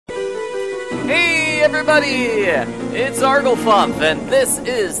Hey everybody! It's Arglefumph, and this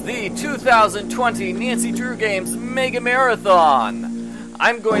is the 2020 Nancy Drew Games Mega Marathon.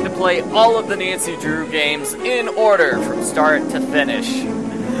 I'm going to play all of the Nancy Drew games in order from start to finish.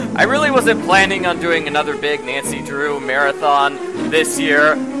 I really wasn't planning on doing another big Nancy Drew marathon this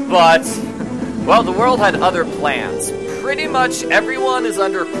year, but, well, the world had other plans. Pretty much everyone is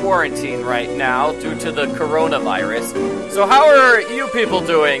under quarantine right now due to the coronavirus. So how are you people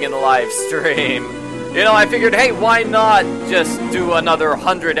doing in the live stream? You know, I figured, hey, why not just do another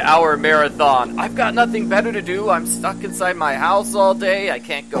 100-hour marathon? I've got nothing better to do. I'm stuck inside my house all day. I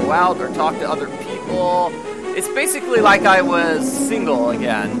can't go out or talk to other people. It's basically like I was single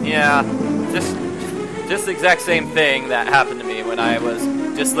again. Yeah, just the exact same thing that happened to me when I was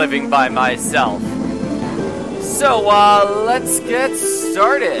just living by myself. So, let's get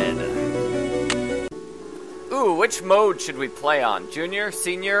started. Ooh, which mode should we play on? Junior,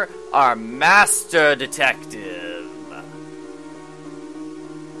 Senior, or Master Detective?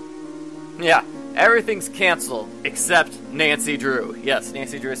 Yeah, everything's canceled except Nancy Drew. Yes,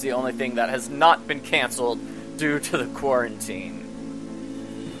 Nancy Drew is the only thing that has not been canceled due to the quarantine.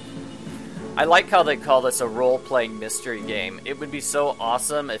 I like how they call this a role-playing mystery game. It would be so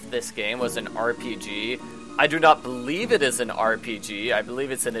awesome if this game was an RPG. I do not believe it is an RPG. I believe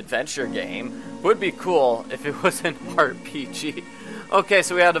it's an adventure game. Would be cool if it was an RPG. Okay,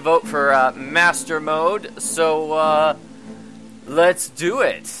 so we had to vote for Master Mode. So, let's do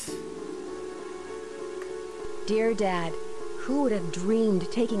it. Dear Dad, who would have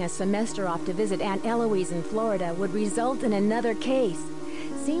dreamed taking a semester off to visit Aunt Eloise in Florida would result in another case?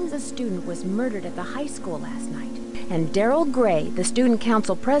 Seems a student was murdered at the high school last night, and Daryl Gray, the student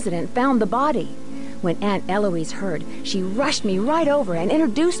council president, found the body. When Aunt Eloise heard, she rushed me right over and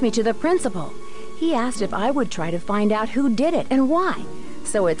introduced me to the principal. He asked if I would try to find out who did it and why.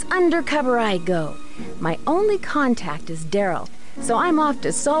 So it's undercover I go. My only contact is Daryl, so I'm off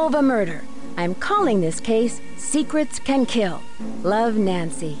to solve a murder. I'm calling this case Secrets Can Kill. Love,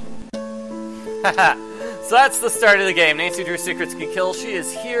 Nancy. So that's the start of the game. Nancy Drew Secrets Can Kill. She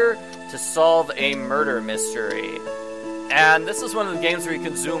is here to solve a murder mystery. And this is one of the games where you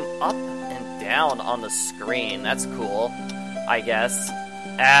can zoom up and down on the screen. That's cool, I guess.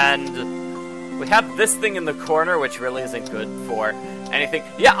 And we have this thing in the corner, which really isn't good for anything.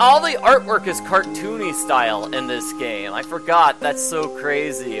 Yeah, all the artwork is cartoony style in this game. I forgot. That's so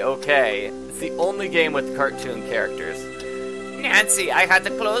crazy. Okay. It's the only game with cartoon characters. Nancy, I had to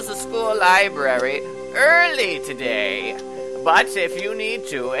close the school library early today. But if you need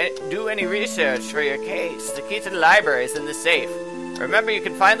to do any research for your case, the key to the library is in the safe. Remember, you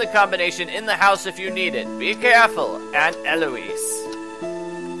can find the combination in the house if you need it. Be careful, Aunt Eloise.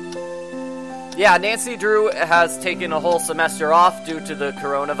 Yeah, Nancy Drew has taken a whole semester off due to the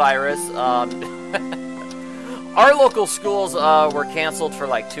coronavirus. Our local schools were canceled for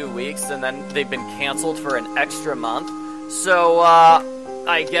like 2 weeks, and then they've been canceled for an extra month. So,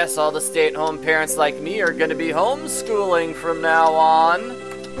 I guess all the stay-at-home parents like me are going to be homeschooling from now on.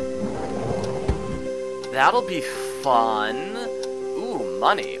 That'll be fun. Ooh,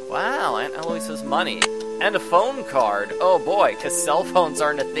 money. Wow, Aunt Eloise has money. And a phone card. Oh boy, because cell phones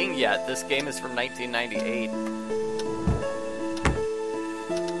aren't a thing yet. This game is from 1998.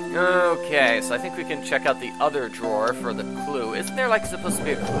 Okay, so I think we can check out the other drawer for the clue. Isn't there like supposed to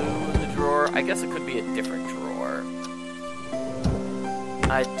be a clue in the drawer? I guess it could be a different drawer.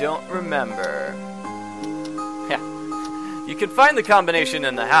 I don't remember. Yeah. You can find the combination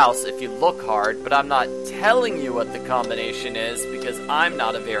in the house if you look hard, but I'm not telling you what the combination is because I'm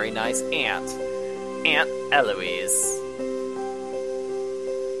not a very nice aunt. Aunt Eloise.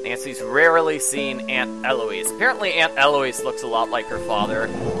 Nancy's rarely seen Aunt Eloise. Apparently Aunt Eloise looks a lot like her father,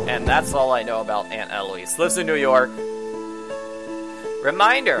 and that's all I know about Aunt Eloise. Lives in New York.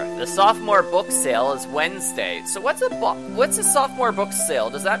 Reminder, the sophomore book sale is Wednesday. So what's a sophomore book sale?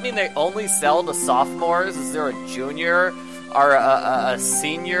 Does that mean they only sell to sophomores? Is there a junior or a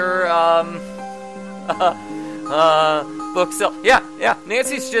senior book sale? Yeah.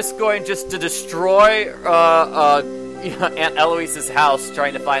 Nancy's just going to destroy Aunt Eloise's house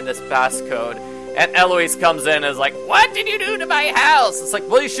trying to find this passcode. Aunt Eloise comes in and is like, "What did you do to my house?" It's like,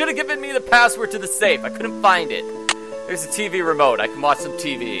 well, you should have given me the password to the safe. I couldn't find it. There's a TV remote. I can watch some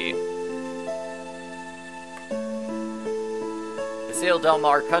TV. The Sale Del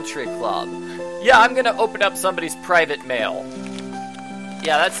Mar Country Club. Yeah, I'm gonna open up somebody's private mail.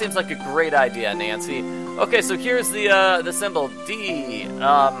 Yeah, that seems like a great idea, Nancy. Okay, so here's the symbol D.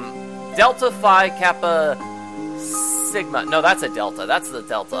 Delta Phi Kappa Sigma. No, that's a delta. That's the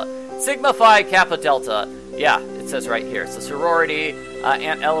delta. Sigma Phi Kappa Delta. Yeah, it says right here. It's a sorority.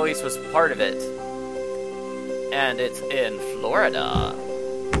 Aunt Eloise was part of it. And it's in Florida.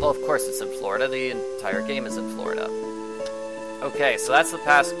 Well, of course it's in Florida. The entire game is in Florida. Okay, so that's the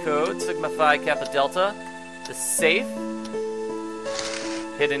passcode. Sigma Phi Kappa Delta. The safe.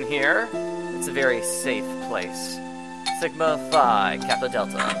 Hidden here. It's a very safe place. Sigma Phi Kappa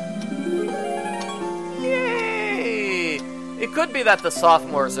Delta. Yay! It could be that the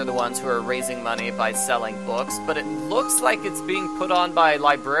sophomores are the ones who are raising money by selling books, but it looks like it's being put on by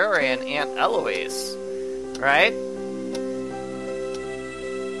librarian Aunt Eloise. Right?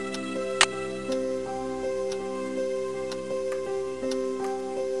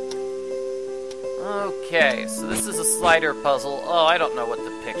 Okay, so this is a slider puzzle. Oh, I don't know what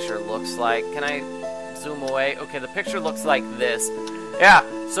the picture looks like. Can I zoom away? Okay, the picture looks like this. Yeah,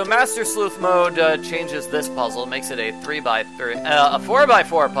 so Master Sleuth mode changes this puzzle, makes it a 3x3, a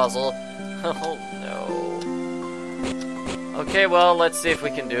 4x4 puzzle. Oh no. Okay, well, let's see if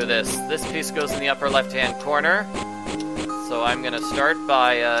we can do this. This piece goes in the upper left-hand corner. So I'm gonna start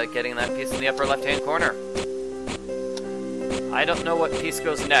by getting that piece in the upper left-hand corner. I don't know what piece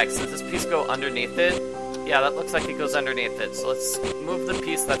goes next. Does this piece go underneath it? Yeah, that looks like it goes underneath it. So let's move the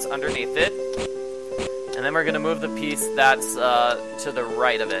piece that's underneath it. And then we're going to move the piece that's to the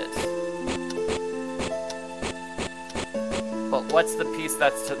right of it. But what's the piece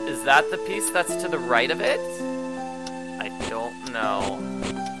that's to... Is that the piece that's to the right of it? I don't know.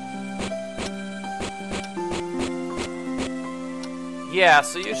 Yeah,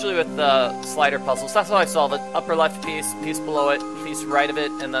 so usually with slider puzzles, that's how I solve it. Upper left piece, piece below it, piece right of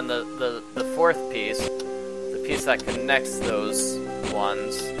it, and then the fourth piece, the piece that connects those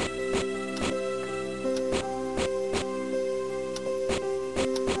ones.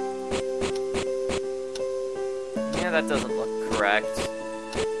 Yeah, that doesn't look correct.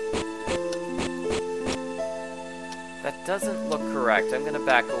 That doesn't look correct. I'm gonna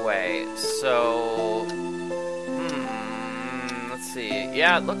back away. So... see.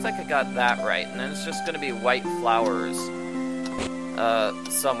 Yeah, it looks like I got that right. And then it's just going to be white flowers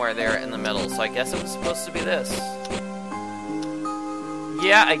somewhere there in the middle. So I guess it was supposed to be this.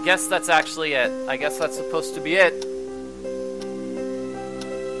 Yeah, I guess that's actually it. I guess that's supposed to be it.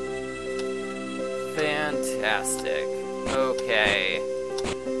 Fantastic. Okay.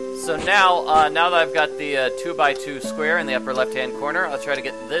 So now, now that I've got the 2x2 square in the upper left-hand corner, I'll try to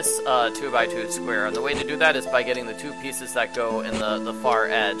get this 2x2 square. And the way to do that is by getting the two pieces that go in the far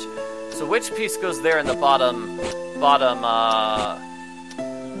edge. So which piece goes there in the bottom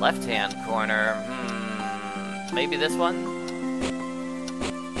left-hand corner? Maybe this one?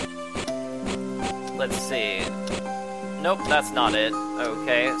 Let's see. Nope, that's not it.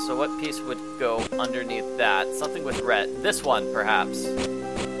 Okay, so what piece would go underneath that? Something with red. This one, perhaps.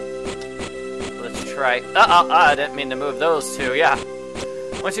 Try. I didn't mean to move those two, yeah.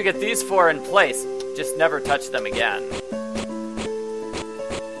 Once you get these four in place, just never touch them again.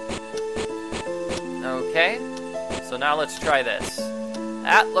 Okay, so now let's try this.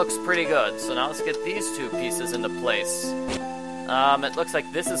 That looks pretty good, so now let's get these two pieces into place. It looks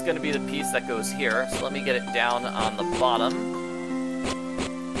like this is going to be the piece that goes here, so let me get it down on the bottom.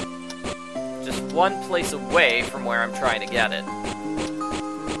 Just one place away from where I'm trying to get it.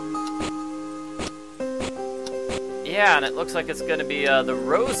 Yeah, and it looks like it's going to be the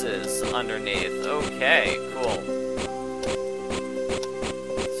roses underneath. Okay, cool.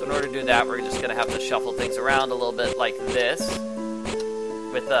 So in order to do that, we're just going to have to shuffle things around a little bit like this.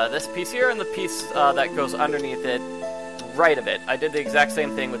 With this piece here and the piece that goes underneath it, right of it. I did the exact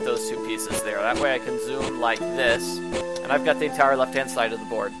same thing with those two pieces there. That way I can zoom like this, and I've got the entire left-hand side of the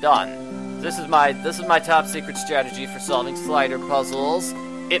board done. This is my top secret strategy for solving slider puzzles.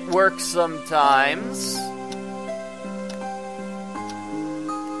 It works sometimes.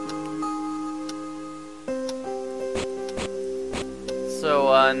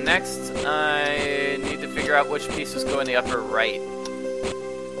 So, next, I need to figure out which pieces go in the upper right.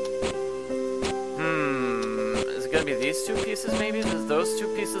 Is it going to be these two pieces, maybe? Does those two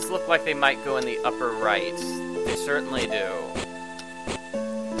pieces look like they might go in the upper right? They certainly do.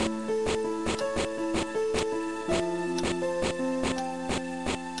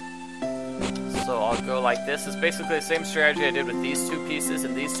 So, I'll go like this. It's basically the same strategy I did with these two pieces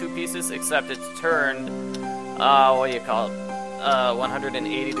and these two pieces, except it's turned, what do you call it?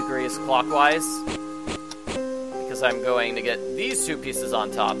 180 degrees clockwise, because I'm going to get these two pieces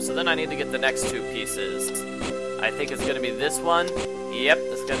on top, so then I need to get the next two pieces. I think it's going to be this one. Yep,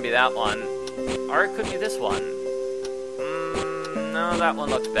 it's going to be that one. Or it could be this one. No, that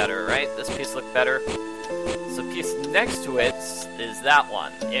one looks better, right? This piece looked better. So piece next to it is that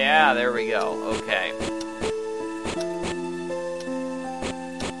one. Yeah, there we go. Okay.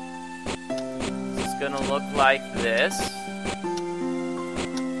 gonna look like this.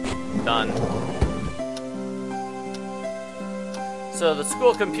 Done. So the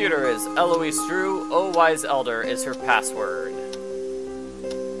school computer is Eloise Drew, O Wise Elder is her password.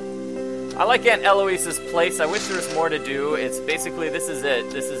 I like Aunt Eloise's place. I wish there was more to do. It's basically, this is it.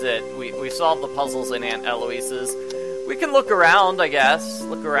 This is it. We solved the puzzles in Aunt Eloise's. We can look around, I guess.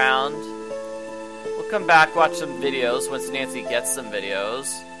 Look around. We'll come back, watch some videos once Nancy gets some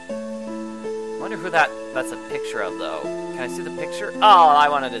videos. I wonder who that's a picture of, though. Can I see the picture? Oh, I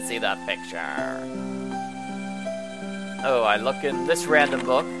wanted to see that picture. Oh, I look in this random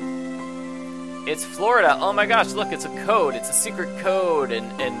book. It's Florida. Oh my gosh, look, it's a code. It's a secret code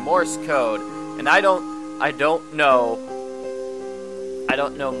in Morse code. And I don't know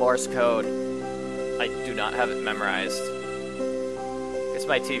Morse code. I do not have it memorized. It's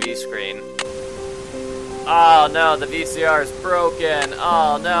my TV screen. Oh no, the VCR is broken.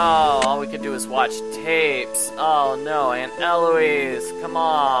 Oh no, all we can do is watch tapes. Oh no, Aunt Eloise, come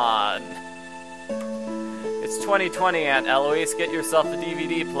on. It's 2020, Aunt Eloise. Get yourself a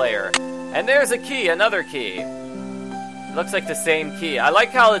DVD player. And there's a key, another key. It looks like the same key. I like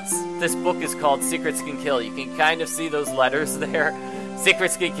how this book is called Secrets Can Kill. You can kind of see those letters there.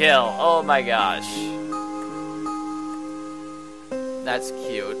 Secrets Can Kill. Oh my gosh. That's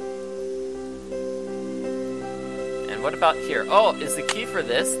cute. And what about here? Oh, is the key for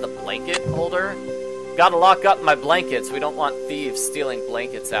this the blanket holder? Gotta lock up my blankets. We don't want thieves stealing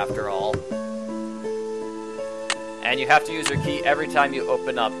blankets after all. And you have to use your key every time you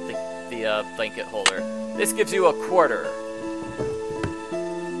open up the blanket holder. This gives you a quarter.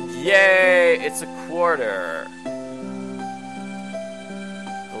 Yay! It's a quarter.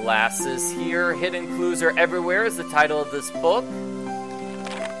 Glasses here. Hidden clues are everywhere is the title of this book.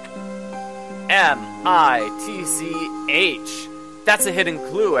 M-I-T-C-H. That's a hidden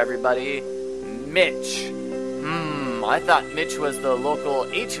clue, everybody. Mitch. I thought Mitch was the local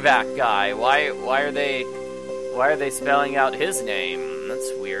HVAC guy. Why are they spelling out his name?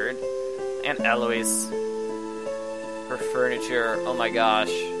 That's weird. Aunt Eloise. Her furniture. Oh my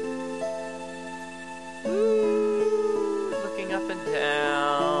gosh. Ooh, looking up and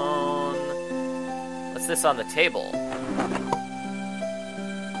down. What's this on the table?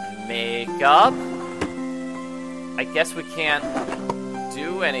 Makeup. I guess we can't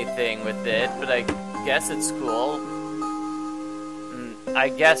do anything with it, but I guess it's cool. I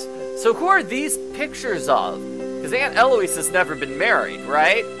guess. So who are these pictures of? Because Aunt Eloise has never been married,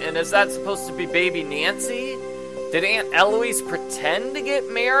 right? And is that supposed to be baby Nancy? Did Aunt Eloise pretend to get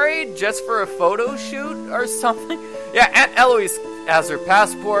married just for a photo shoot or something? Yeah, Aunt Eloise has her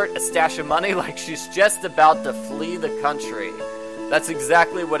passport, a stash of money, like she's just about to flee the country. That's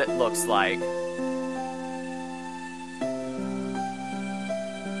exactly what it looks like.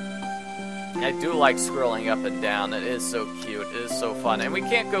 I do like scrolling up and down. It is so cute. It is so fun. And we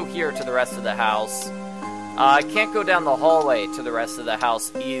can't go here to the rest of the house. I can't go down the hallway to the rest of the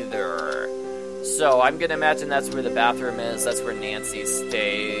house either. So I'm going to imagine that's where the bathroom is. That's where Nancy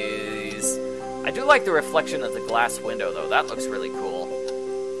stays. I do like the reflection of the glass window, though. That looks really cool.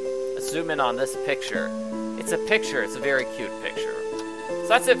 Let's zoom in on this picture. It's a picture. It's a very cute picture. So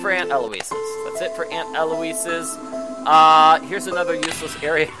that's it for Aunt Eloise's. That's it for Aunt Eloise's. Here's another useless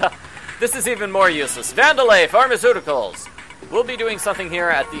area. This is even more useless. Vandalay Pharmaceuticals. We'll be doing something here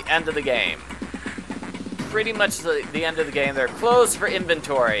at the end of the game. Pretty much the end of the game. They're closed for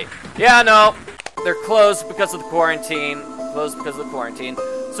inventory. Yeah, no. They're closed because of the quarantine. Closed because of the quarantine.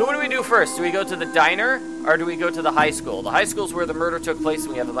 So what do we do first? Do we go to the diner or do we go to the high school? The high school is where the murder took place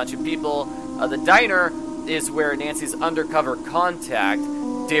and we have a bunch of people. The diner is where Nancy's undercover contact,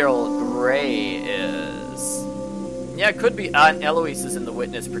 Daryl Gray, is. Yeah, it could be Aunt Eloise is in the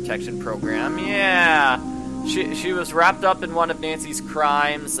witness protection program. Yeah. She was wrapped up in one of Nancy's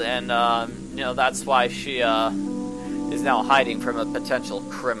crimes, and, you know, that's why she, is now hiding from a potential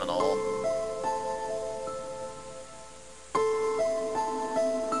criminal.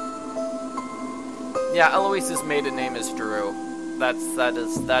 Yeah, Eloise's maiden name is Drew.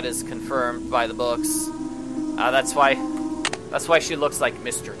 That is confirmed by the books. That's why she looks like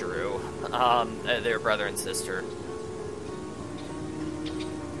Mr. Drew. Their brother and sister.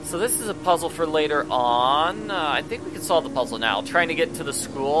 So this is a puzzle for later on. I think we can solve the puzzle now. Trying to get to the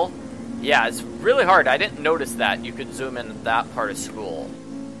school. Yeah, it's really hard. I didn't notice that. You could zoom in that part of school.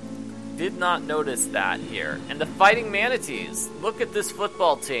 Did not notice that here. And the Fighting Manatees. Look at this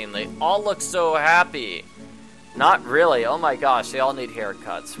football team. They all look so happy. Not really. Oh my gosh, they all need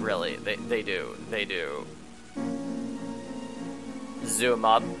haircuts. Really, they do. They do. Zoom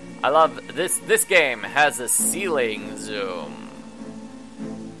up. I love this. This game has a ceiling zoom.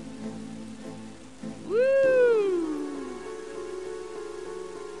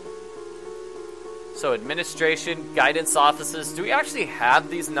 So administration, guidance offices. Do we actually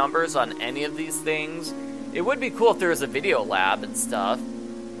have these numbers on any of these things? It would be cool if there was a video lab and stuff.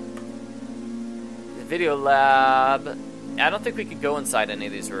 The video lab. I don't think we could go inside any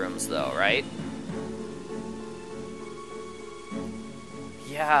of these rooms though, right?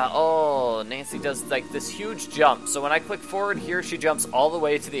 Yeah, oh, Nancy does like this huge jump. So when I click forward here, she jumps all the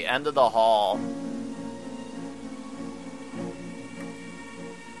way to the end of the hall.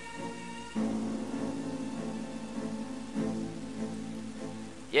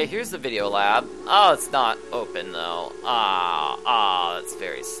 Yeah, here's the video lab. Oh, it's not open though. That's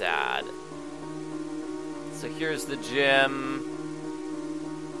very sad. So here's the gym.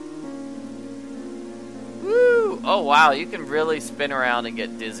 Woo! Oh wow, you can really spin around and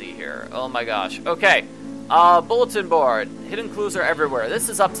get dizzy here. Oh my gosh. Okay. Bulletin board. Hidden clues are everywhere. This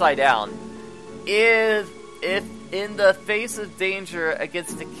is upside down. If in the face of danger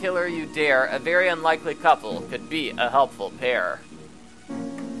against the killer you dare, a very unlikely couple could be a helpful pair.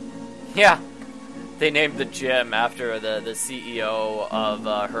 Yeah. They named the gym after the CEO of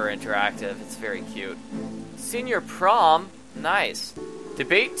Her Interactive. It's very cute. Senior prom. Nice.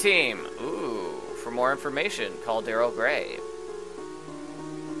 Debate team. Ooh. For more information, call Daryl Gray.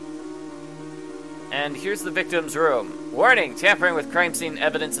 And here's the victim's room. Warning, tampering with crime scene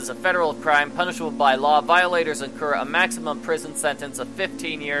evidence is a federal crime punishable by law. Violators incur a maximum prison sentence of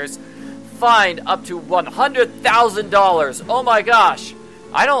 15 years, fined up to $100,000. Oh my gosh.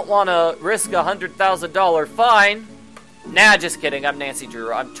 I don't want to risk a $100,000 fine. Nah, just kidding. I'm Nancy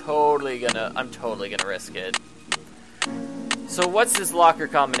Drew. I'm totally gonna risk it. So what's his locker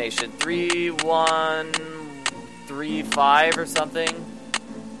combination? 3135 or something?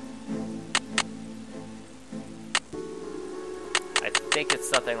 I think it's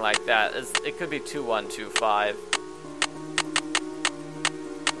something like that. It could be 2125.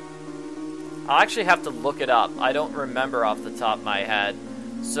 I'll actually have to look it up. I don't remember off the top of my head.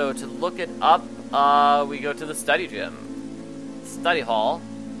 So to look it up, we go to the study gym. Study hall.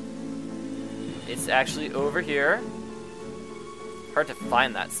 It's actually over here. Hard to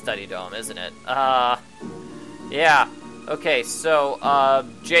find that study dome, isn't it? Yeah. Okay, so,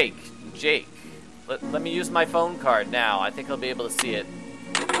 Jake. Let me use my phone card now. I think I'll be able to see it.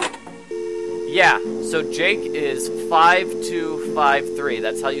 Yeah, so Jake is 5253.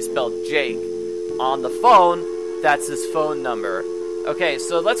 That's how you spell Jake. On the phone, that's his phone number. Okay,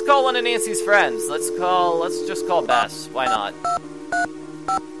 so let's call one of Nancy's friends. Let's just call Bess. Why not?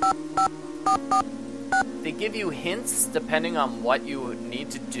 They give you hints depending on what you need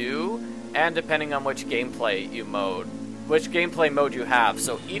to do and depending on which gameplay mode you have.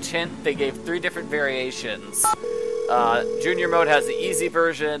 So each hint, they gave 3 different variations. Junior mode has the easy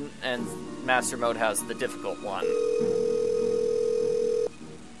version and Master mode has the difficult one.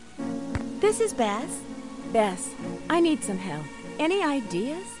 This is Bess. Bess, I need some help. Any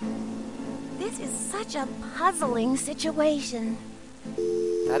ideas? This is such a puzzling situation.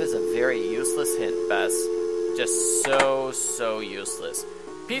 That is a very useless hint, Bess. Just so useless.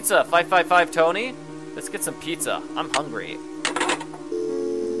 Pizza, 555 Tony? Let's get some pizza. I'm hungry.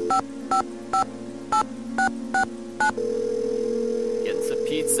 Getting some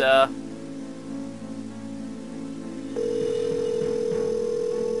pizza.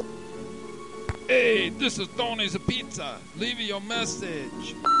 Hey, this is Tony's Pizza. Leave your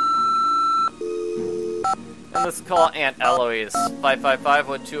message. And let's call Aunt Eloise.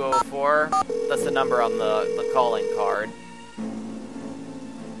 555-1204. That's the number on the calling card.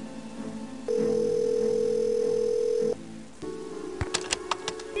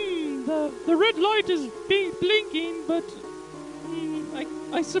 The red light is blinking, but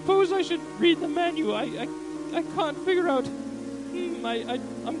I suppose I should read the menu. I can't figure out.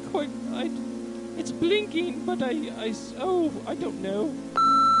 It's blinking, but I don't know.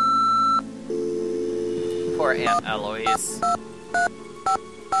 Poor Aunt Eloise.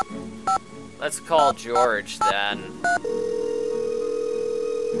 Let's call George then.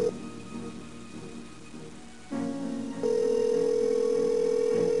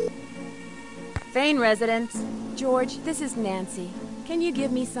 Fane residence. George, this is Nancy. Can you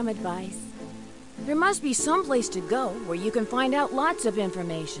give me some advice? There must be some place to go where you can find out lots of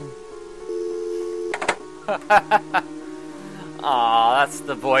information. Aw, that's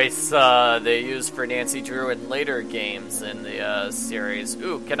the voice they use for Nancy Drew in later games in the series.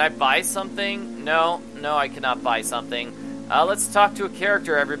 Ooh, can I buy something? No, I cannot buy something. Let's talk to a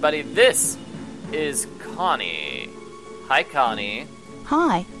character, everybody. This is Connie. Hi, Connie.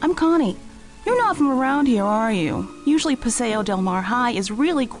 Hi, I'm Connie. You're not from around here, are you? Usually Paseo del Mar High is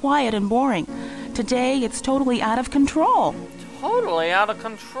really quiet and boring. Today, it's totally out of control. totally out of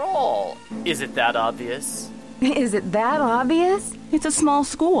control. Is it that obvious? Is it that obvious? It's a small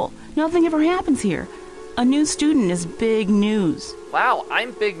school. Nothing ever happens here. A new student is big news. Wow,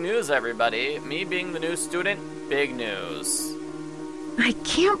 I'm big news, everybody. Me being the new student, big news. I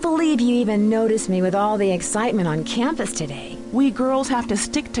can't believe you even noticed me with all the excitement on campus today. We girls have to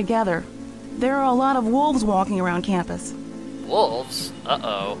stick together. There are a lot of wolves walking around campus. Wolves?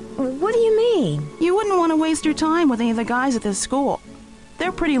 Uh-oh. What do you mean? You wouldn't want to waste your time with any of the guys at this school.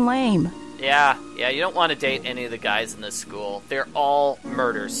 They're pretty lame. Yeah, you don't want to date any of the guys in this school. They're all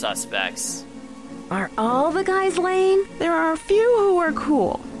murder suspects. Are all the guys lame? There are a few who are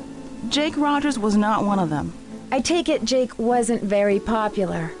cool. Jake Rogers was not one of them. I take it Jake wasn't very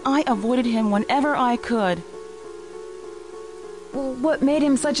popular. I avoided him whenever I could. Well, what made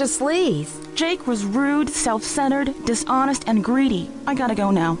him such a sleaze? Jake was rude, self-centered, dishonest, and greedy. I gotta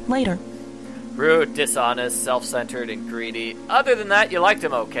go now. Later. Rude, dishonest, self-centered, and greedy. Other than that, you liked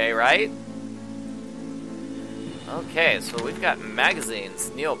him okay, right? Okay, so we've got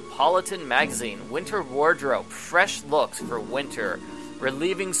magazines. Neapolitan Magazine, Winter Wardrobe, fresh looks for winter,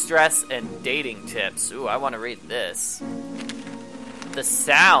 relieving stress, and dating tips. Ooh, I want to read this. The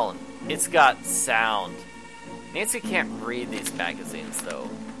Sound. It's got sound. Nancy can't read these magazines, though.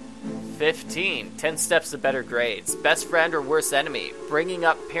 15, 10 Steps to Better Grades, Best Friend or Worst Enemy, Bringing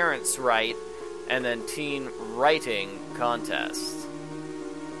Up Parents Right, and then Teen Writing Contest.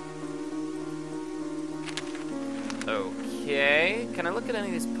 Okay, can I look at any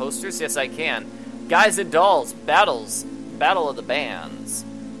of these posters? Yes, I can. Guys and Dolls, Battle of the Bands,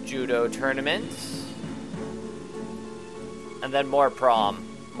 Judo Tournament, and then more prom,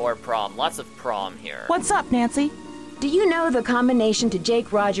 lots of prom here. What's up, Nancy? Do you know the combination to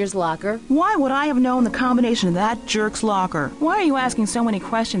Jake Rogers' locker? Why would I have known the combination of that jerk's locker? Why are you asking so many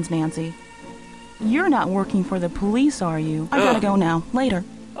questions, Nancy? You're not working for the police, are you? I gotta go now. Later.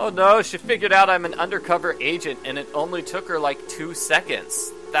 Oh no, she figured out I'm an undercover agent and it only took her like 2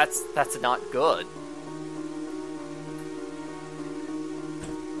 seconds. That's not good.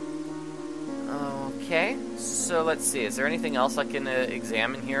 Okay, so let's see. Is there anything else I can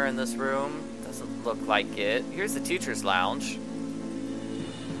examine here in this room? Doesn't look like it. Here's the teacher's lounge.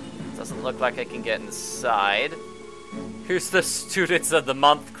 Doesn't look like I can get inside. Here's the Students of the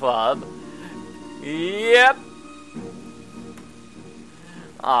Month Club. Yep.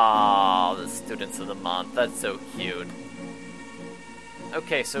 Aw, the Students of the Month. That's so cute.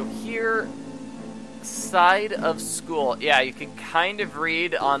 Okay, so here, side of school. Yeah, you can kind of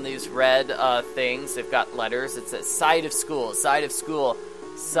read on these red things. They've got letters. It says side of school, side of school,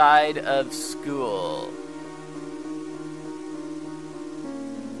 side of school.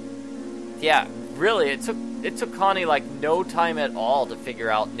 Yeah, really, it took Connie like no time at all to figure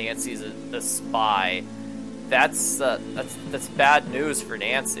out Nancy's a spy. That's bad news for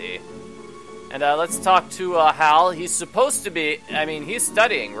Nancy. And let's talk to Hal. He's supposed to be, he's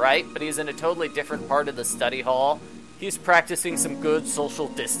studying, right? But he's in a totally different part of the study hall. He's practicing some good social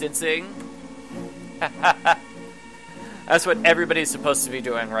distancing. That's what everybody's supposed to be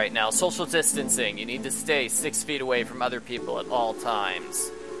doing right now. Social distancing. You need to stay 6 feet away from other people at all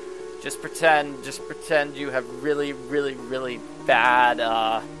times. Just pretend you have really, really, really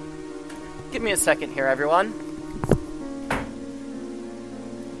bad, Give me a second here, everyone.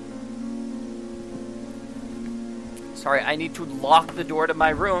 Sorry, I need to lock the door to my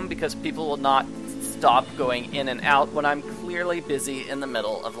room because people will not stop going in and out when I'm clearly busy in the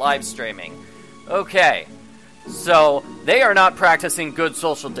middle of live streaming. Okay, so they are not practicing good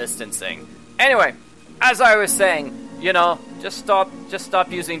social distancing. Anyway, as I was saying, just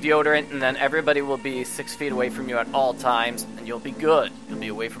stop using deodorant and then everybody will be 6 feet away from you at all times and you'll be good. You'll be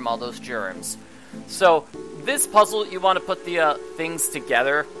away from all those germs. So, this puzzle, you want to put the things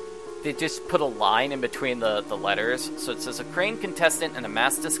together. They just put a line in between the letters. So it says, a crane contestant in a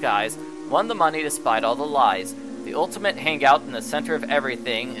masked disguise won the money despite all the lies. The ultimate hangout in the center of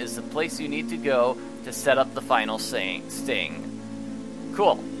everything is the place you need to go to set up the final sting.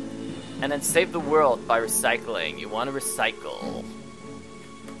 Cool. And then save the world by recycling. You want to recycle.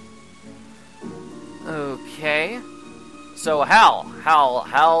 Okay. So how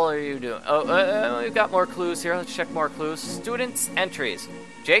are you doing? We've got more clues here. Let's check more clues. Students' entries.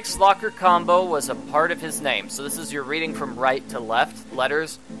 Jake's locker combo was a part of his name. So this is your reading from right to left.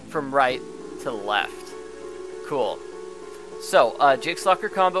 Letters from right to left. Cool. So, Jake's locker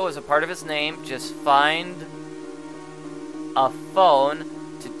combo was a part of his name. Just find a phone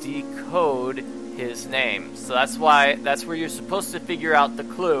to decode his name. So that's where you're supposed to figure out the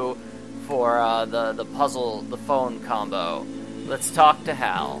clue for the puzzle, the phone combo. Let's talk to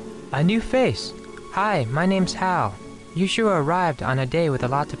Hal. A new face. Hi, my name's Hal. You sure arrived on a day with a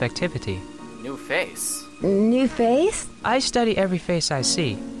lot of activity. New face. New face? I study every face I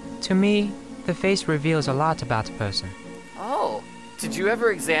see. To me, the face reveals a lot about a person. Oh, did you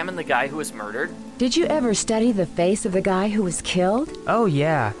ever examine the guy who was murdered? Did you ever study the face of the guy who was killed? Oh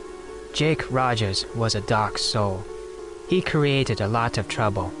yeah, Jake Rogers was a dark soul. He created a lot of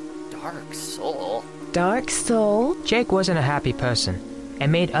trouble. Dark soul? Dark soul? Jake wasn't a happy person,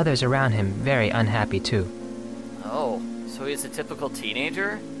 and made others around him very unhappy too. Oh, so he's a typical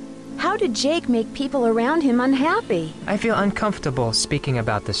teenager? How did Jake make people around him unhappy? I feel uncomfortable speaking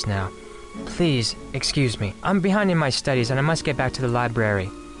about this now. Please, excuse me. I'm behind in my studies and I must get back to the library.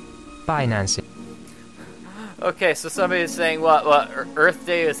 Bye, Nancy. Okay, so somebody's saying, what, Earth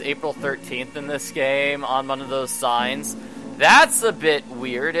Day is April 13th in this game on one of those signs? That's a bit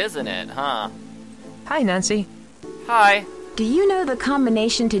weird, isn't it, huh? Hi, Nancy. Hi. Do you know the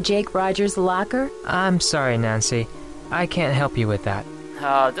combination to Jake Rogers' locker? I'm sorry, Nancy. I can't help you with that.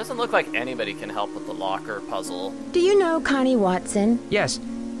 It doesn't look like anybody can help with the locker puzzle. Do you know Connie Watson? Yes,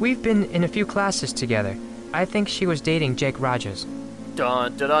 we've been in a few classes together. I think she was dating Jake Rogers.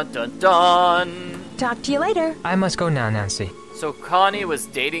 Dun dun dun dun dun! Talk to you later. I must go now, Nancy. So Connie was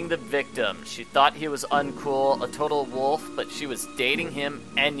dating the victim. She thought he was uncool, a total wolf, but she was dating him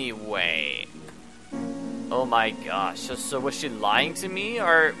anyway. Oh my gosh. So was she lying to me,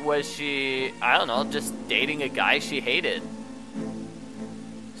 or was she, I don't know, just dating a guy she hated?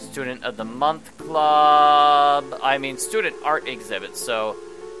 Student of the Month Club. Student art exhibit. So,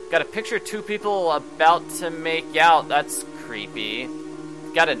 got a picture of two people about to make out. That's creepy.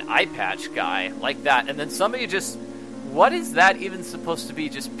 Got an eye patch guy, like that. And then somebody just... What is that even supposed to be?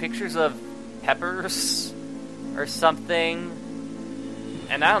 Just pictures of peppers? Or something?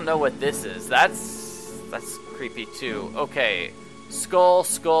 And I don't know what this is. That's creepy too. Okay. Skull,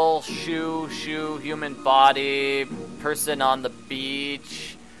 shoe, human body, person on the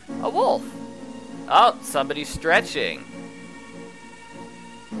beach... A wolf. Oh, somebody's stretching.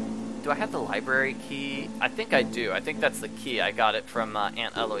 Do I have the library key? I think I do. I think that's the key. I got it from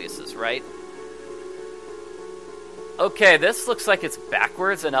Aunt Eloise's, right? Okay, this looks like it's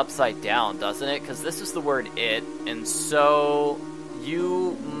backwards and upside down, doesn't it? Because this is the word it, and so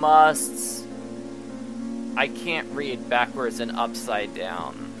you must... I can't read backwards and upside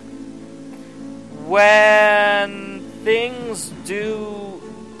down. When things do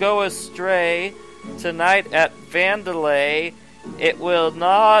go astray tonight at Vandalay, it will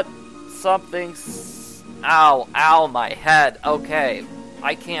not something... Ow, my head. Okay,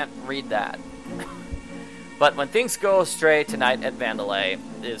 I can't read that. But when things go astray tonight at Vandalay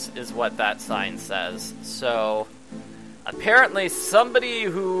is what that sign says. So, apparently somebody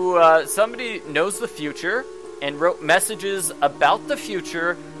knows the future and wrote messages about the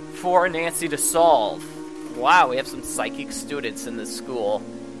future for Nancy to solve. Wow, we have some psychic students in this school.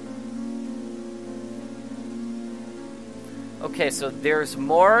 Okay, so there's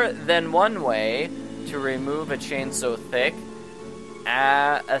more than one way to remove a chain so thick.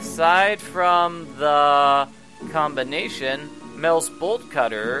 Aside from the combination, Mel's bolt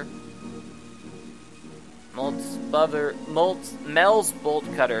cutter can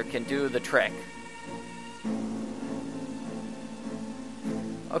do the trick.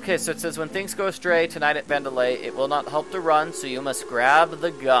 Okay, so it says, when things go astray tonight at Vandalay, it will not help to run, so you must grab the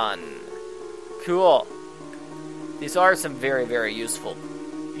gun. Cool. These are some very, very useful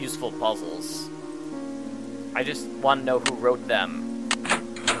puzzles. I just want to know who wrote them.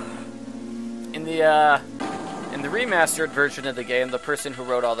 In the remastered version of the game, the person who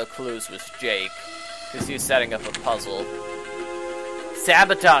wrote all the clues was Jake, because he was setting up a puzzle.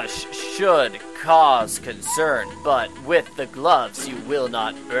 Sabotage should cause concern, but with the gloves you will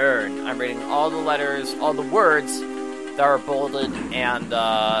not burn. I'm reading all the letters, all the words that are bolded and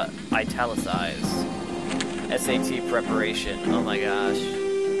italicized. SAT preparation. Oh my gosh.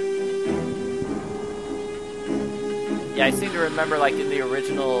 Yeah, I seem to remember, like, in the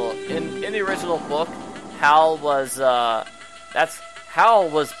original book, Hal was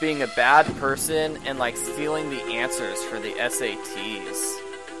being a bad person and, like, stealing the answers for the SATs.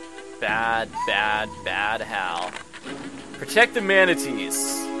 Bad Hal. Protect the manatees.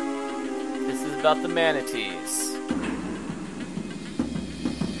 This is about the manatees.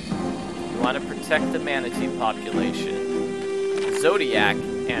 You want to protect the manatee population. Zodiac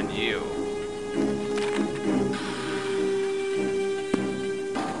and you.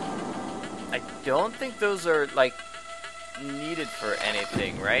 I don't think those are, like, needed for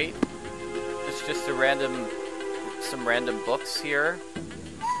anything, right? It's just some random books here.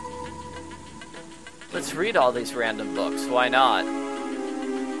 Let's read all these random books, why not?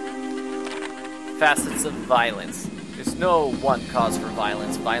 Facets of violence. There's no one cause for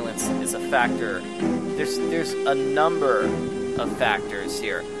violence. Violence is a factor. There's a number of factors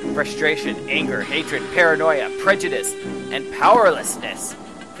here. Frustration, anger, hatred, paranoia, prejudice, and powerlessness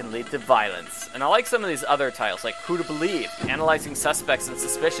can lead to violence. And I like some of these other titles, like Who to Believe, Analyzing Suspects and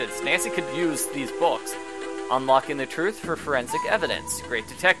Suspicions. Nancy could use these books. Unlocking the Truth for Forensic Evidence, Great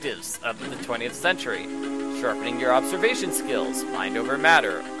Detectives of the 20th Century, Sharpening Your Observation Skills, Mind Over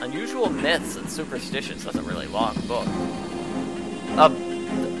Matter, Unusual Myths and Superstitions. That's a really long book.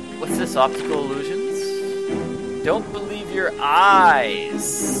 What's this? Optical Illusions? Don't believe your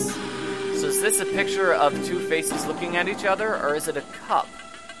eyes. So is this a picture of two faces looking at each other, or is it a cup?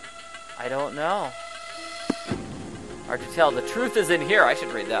 I don't know. Hard to tell. The truth is in here. I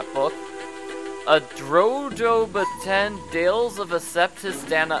should read that book. A Drodobaten Dales of Aseptis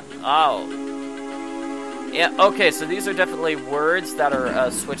Dana. Oh. Yeah, okay, so these are definitely words that are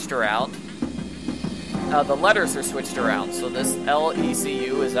switched around. The letters are switched around. So this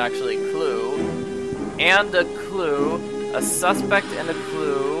L-E-C-U is actually clue. And a clue. A suspect and a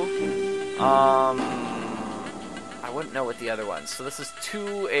clue. I wouldn't know what the other ones. So this is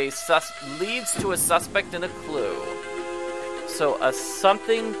leads to a suspect and a clue. So a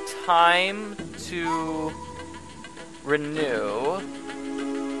something time to renew.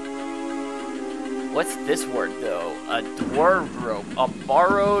 What's this word though? A dwarf, a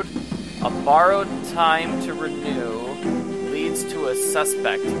borrowed time to renew leads to a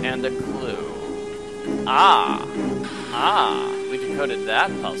suspect and a clue. We decoded that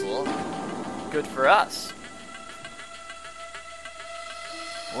puzzle. Good for us.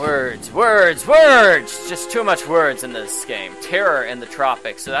 Words, words, words! Just too much words in this game. Terror in the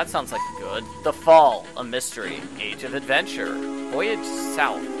tropics, so that sounds like good. The Fall, a mystery. Age of Adventure. Voyage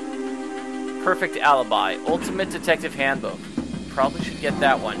South. Perfect Alibi. Ultimate Detective Handbook. Probably should get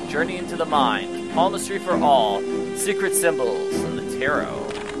that one. Journey into the Mind. Palmistry for All. Secret Symbols. And the Tarot.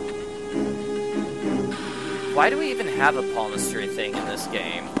 Why do we even have a palmistry thing in this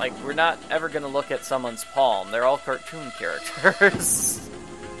game? Like, we're not ever going to look at someone's palm. They're all cartoon characters.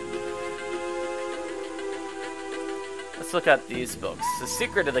 Let's look at these books. The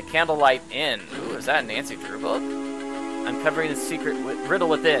Secret of the Candlelight Inn. Ooh, is that a Nancy Drew book? Uncovering the secret riddle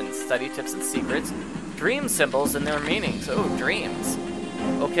within. Study tips and secrets. Dream symbols and their meanings. Oh, dreams.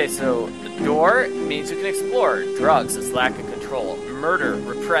 Okay, so the door means you can explore. Drugs is lack of control. Murder,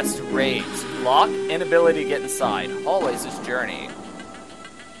 repressed rage. Lock, inability to get inside. Hallways is journey.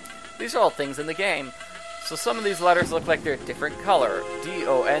 These are all things in the game. So some of these letters look like they're a different color.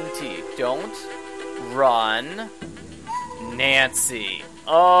 D-O-N-T. Don't run Nancy.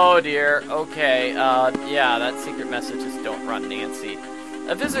 Oh dear. Okay. Yeah, that secret message is don't run Nancy.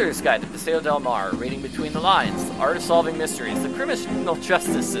 A visitor's guide to Paseo del Mar. Reading between the lines. The art of solving mysteries. The criminal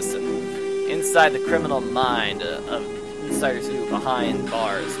justice system. Inside the criminal mind of insiders who behind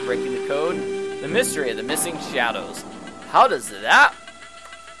bars. Breaking the code. The mystery of the missing shadows. How does that...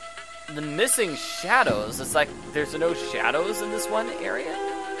 The missing shadows? It's like there's no shadows in this one area?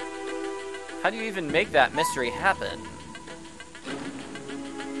 How do you even make that mystery happen?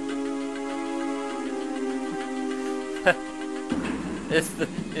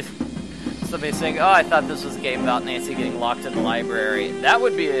 Somebody saying, oh, I thought this was a game about Nancy getting locked in the library. That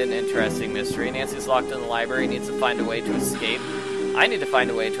would be an interesting mystery. Nancy's locked in the library, needs to find a way to escape. I need to find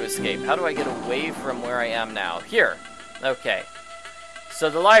a way to escape. How do I get away from where I am now? Here. Okay. So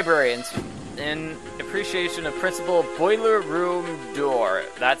the library, in appreciation of Principal Boiler Room Door.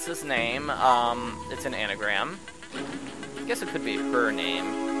 That's his name. It's an anagram. I guess it could be her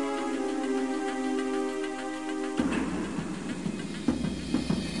name.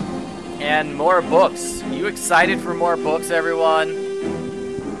 And more books. You excited for more books, everyone?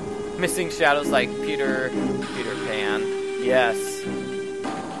 Missing shadows like Peter Pan. Yes.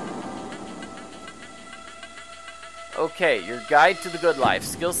 Okay, your guide to the good life.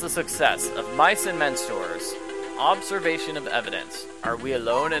 Skills to success. Of mice and men stores. Observation of evidence. Are we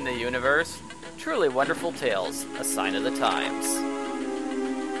alone in the universe? Truly wonderful tales. A sign of the times.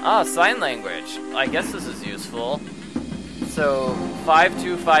 Sign language. I guess this is useful. So,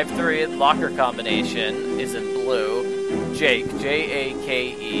 5253, locker combination, is in blue. Jake,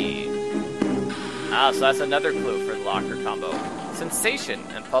 J-A-K-E. So that's another clue for the locker combo. Sensation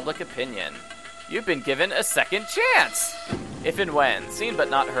and public opinion. You've been given a second chance! If and when, seen but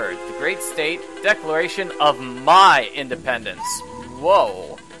not heard. The Great State Declaration of My Independence.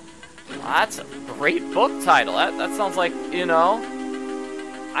 Whoa. That's a great book title. That sounds like, you know...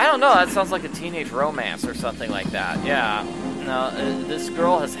 I don't know, that sounds like a teenage romance or something like that. Yeah. No, this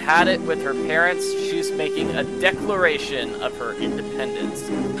girl has had it with her parents. She's making a declaration of her independence.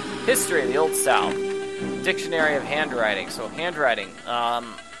 History of the Old South. Dictionary of handwriting. So handwriting,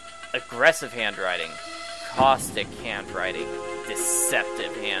 aggressive handwriting, caustic handwriting,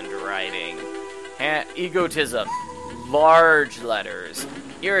 deceptive handwriting, egotism, large letters,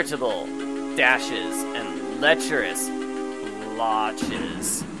 irritable, dashes, and lecherous,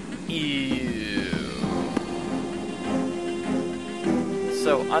 blotches. Ew.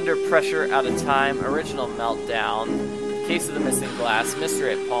 So, Under Pressure, Out of Time, Original Meltdown, Case of the Missing Glass,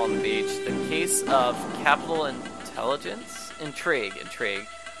 Mystery at Palm Beach, The Case of Capital Intelligence, Intrigue,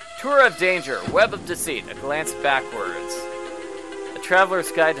 Tour of Danger, Web of Deceit, A Glance Backwards, A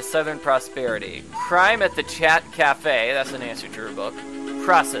Traveler's Guide to Southern Prosperity, Crime at the Chat Cafe, that's a Nancy Drew book,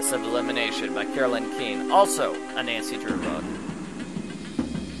 Process of Elimination by Carolyn Keene, also a Nancy Drew book.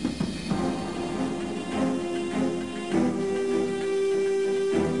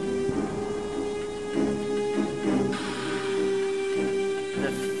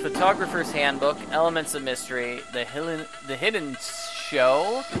 Photographer's Handbook, Elements of Mystery, The Hidden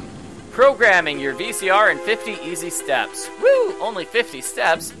Show, Programming Your VCR in 50 Easy Steps. Woo! Only 50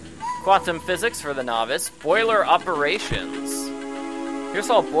 steps. Quantum Physics for the Novice, Boiler Operations. Here's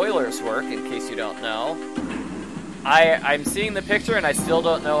how boilers work, in case you don't know. I'm seeing the picture and I still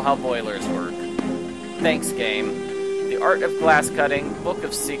don't know how boilers work. Thanks, game. The Art of Glass Cutting, Book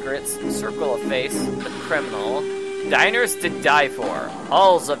of Secrets, Circle of Face, The Criminal, Diners to Die For,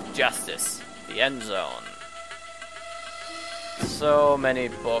 Halls of Justice, The End Zone. So many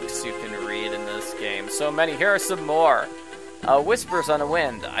books you can read in this game. So many. Here are some more. Whispers on a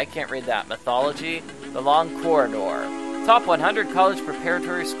Wind. I can't read that. Mythology, The Long Corridor. Top 100 College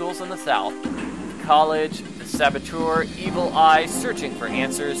Preparatory Schools in the South. College, The Saboteur, Evil Eye, Searching for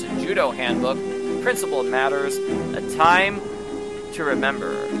Answers, Judo Handbook, Principle Matters, A Time to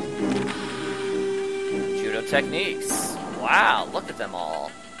Remember. Techniques. Wow, look at them all.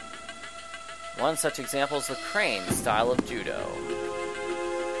 One such example is the crane style of judo.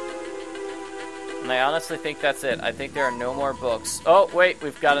 And I honestly think that's it. I think there are no more books. Oh, wait,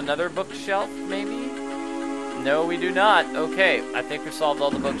 we've got another bookshelf, maybe? No, we do not. Okay, I think we've solved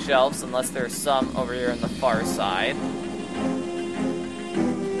all the bookshelves, unless there's some over here on the far side.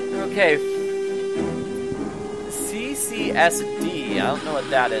 Okay. CCSD. I don't know what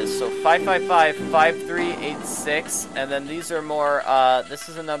that is. So 555-5386, and then these are more, this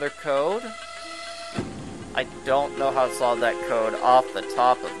is another code. I don't know how to solve that code off the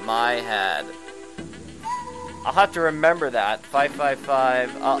top of my head. I'll have to remember that.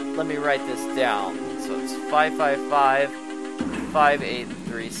 555, let me write this down. So it's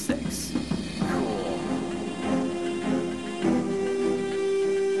 555-5836. Cool.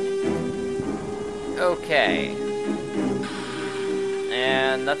 Okay.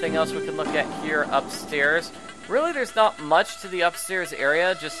 And nothing else we can look at here upstairs. Really, there's not much to the upstairs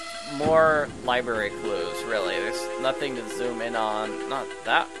area, just more library clues, really. There's nothing to zoom in on. Not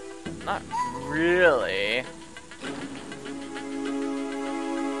really.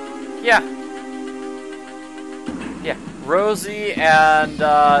 Yeah. Rosie and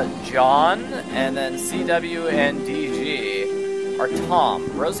John, and then CW and DG are Tom.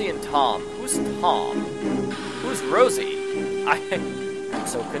 Rosie and Tom. Who's Tom? Who's Rosie? I'm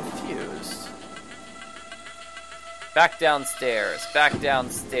so confused. Back downstairs.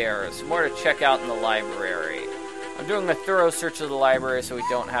 More to check out in the library. I'm doing a thorough search of the library so we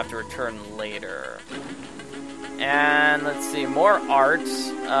don't have to return later. And let's see, more art.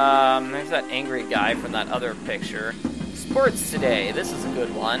 There's that angry guy from that other picture. Sports today. This is a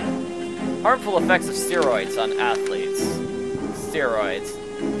good one. Harmful effects of steroids on athletes. Steroids.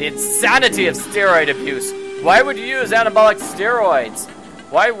 The insanity of steroid abuse. Why would you use anabolic steroids?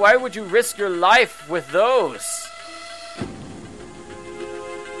 Why would you risk your life with those?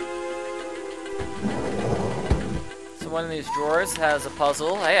 So one of these drawers has a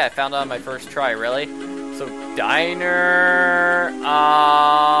puzzle. Hey, I found it on my first try, really. So diner,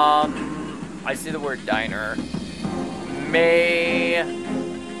 I see the word diner. May,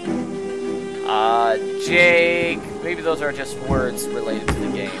 Jake, maybe those are just words related to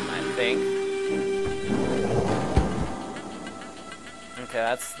the game, I think. Okay,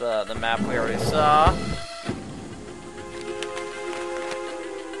 that's the map we already saw.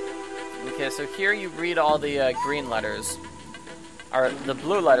 Okay, so here you read all the green letters. Or the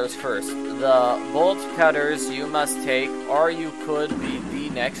blue letters first. The bolt cutters you must take, or you could be the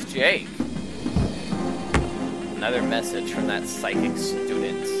next Jake. Another message from that psychic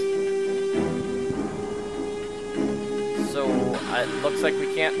student. So, it looks like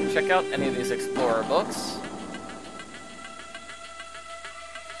we can't check out any of these Explorer books.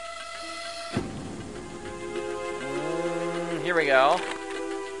 Here we go.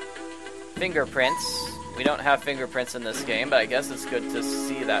 fingerprints. We don't have fingerprints in this game, but I guess it's good to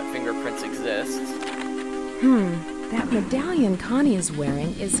see that fingerprints exist. That medallion Connie is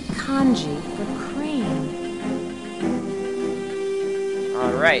wearing is kanji for crane.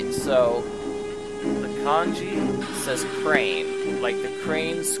 Alright, so the kanji says crane, like the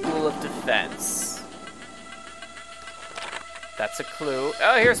Crane School of Defense. That's a clue.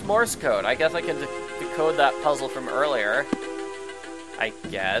 Oh, here's Morse code. I guess I can decode that puzzle from earlier. I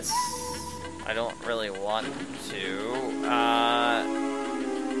guess. I don't really want to.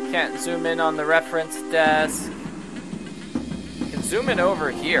 Can't zoom in on the reference desk. Can zoom in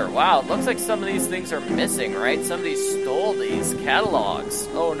over here. Wow, it looks like some of these things are missing, right? Somebody stole these catalogs.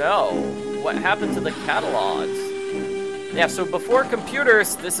 Oh no. What happened to the catalogs? Yeah, so before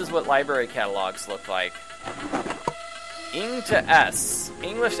computers, this is what library catalogs look like. Ing to S.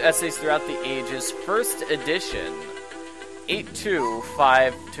 English Essays Throughout the Ages, first edition.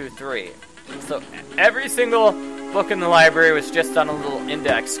 82523. So every single book in the library was just on a little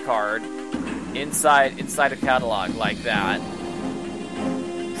index card inside a catalog like that.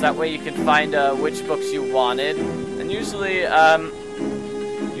 So that way you can find which books you wanted. And usually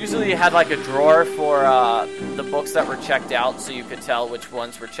you had like a drawer for the books that were checked out, so you could tell which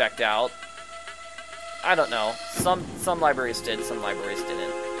ones were checked out. I don't know. Some libraries did, some libraries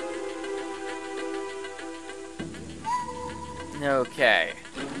didn't. Okay.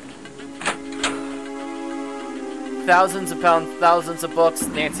 Thousands upon thousands of books.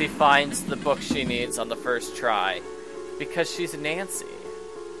 Nancy finds the book she needs on the first try. Because she's Nancy.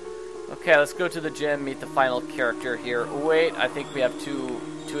 Okay, let's go to the gym, meet the final character here. Wait, I think we have two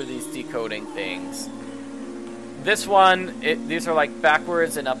of these decoding things. This one, these are like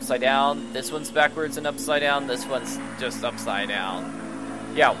backwards and upside down. This one's backwards and upside down. This one's just upside down.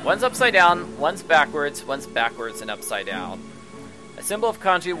 Yeah, one's upside down, one's backwards and upside down. A symbol of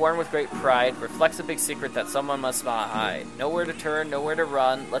kanji worn with great pride reflects a big secret that someone must not hide. Nowhere to turn, nowhere to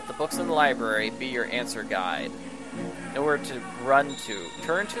run. Let the books in the library be your answer guide. Nowhere to run to.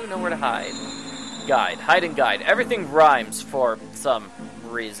 Turn to, nowhere to hide. Guide. Hide and guide. Everything rhymes for some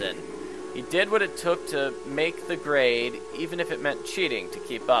reason. He did what it took to make the grade, even if it meant cheating to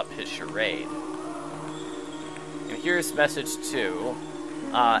keep up his charade. And here's message 2.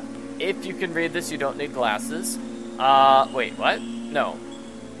 If you can read this, you don't need glasses. Wait, what? No.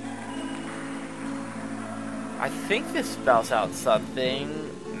 I think this spells out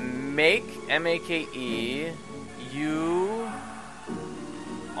something. Make, M-A-K-E, you,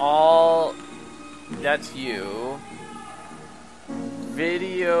 all, that's you,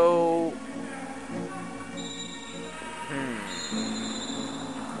 video,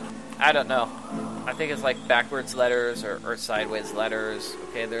 I don't know. I think it's like backwards letters or sideways letters.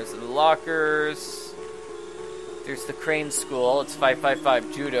 Okay, there's the lockers. There's the Crane School. It's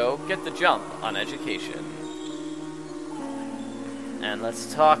 555 Judo. Get the jump on education. And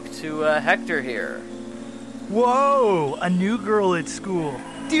let's talk to Hector here. Whoa! A new girl at school.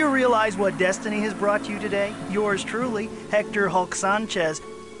 Do you realize what destiny has brought you today? Yours truly, Hector Hulk Sanchez.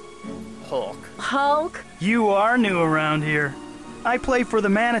 Hulk. Hulk? You are new around here. I play for the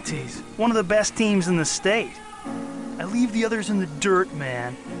Manatees, one of the best teams in the state. I leave the others in the dirt,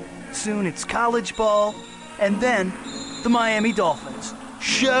 man. Soon it's college ball, and then the Miami Dolphins.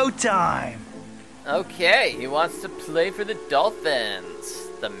 Showtime! Okay, he wants to play for the Dolphins.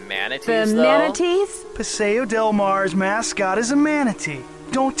 The Manatees, The though? Manatees? Paseo Del Mar's mascot is a manatee.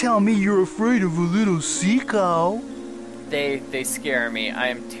 Don't tell me you're afraid of a little seacow. They scare me. I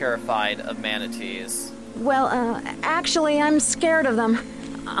am terrified of manatees. Well, actually, I'm scared of them.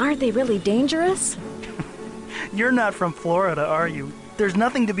 Aren't they really dangerous? You're not from Florida, are you? There's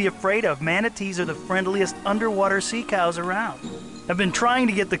nothing to be afraid of. Manatees are the friendliest underwater sea cows around. I've been trying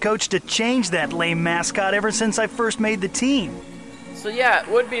to get the coach to change that lame mascot ever since I first made the team. So yeah, it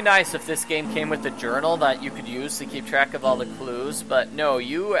would be nice if this game came with a journal that you could use to keep track of all the clues, but no,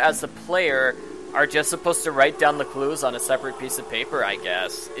 you as a player are just supposed to write down the clues on a separate piece of paper, I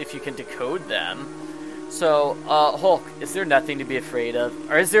guess, if you can decode them. So, Hulk, is there nothing to be afraid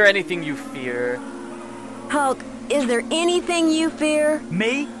of? Or is there anything you fear? Hulk, is there anything you fear?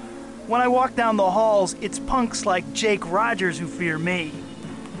 Me? When I walk down the halls, it's punks like Jake Rogers who fear me.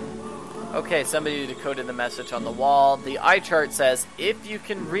 Okay, somebody decoded the message on the wall. The eye chart says, if you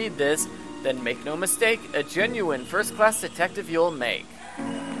can read this, then make no mistake, a genuine first-class detective you'll make.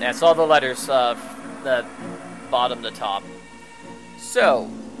 That's all the letters, the bottom to top. So,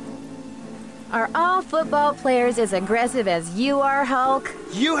 Are all football players as aggressive as you are, Hulk?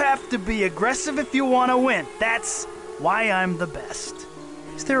 You have to be aggressive if you want to win. That's why I'm the best.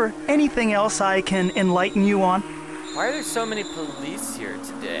 Is there anything else I can enlighten you on? why are there so many police here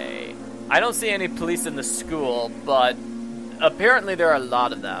today? I don't see any police in the school, but apparently there are a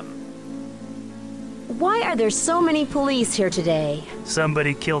lot of them. Why are there so many police here today?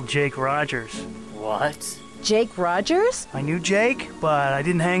 Somebody killed Jake Rogers. What? Jake Rogers? I knew Jake, but I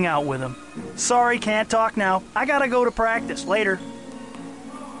didn't hang out with him. Sorry, can't talk now. I gotta go to practice later.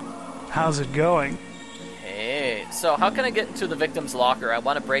 How's it going? Hey, so how can I get into the victim's locker? I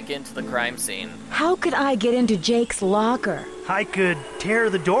want to break into the crime scene. How could I get into Jake's locker? I could tear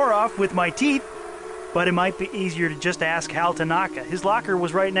the door off with my teeth, but it might be easier to just ask Hal Tanaka. His locker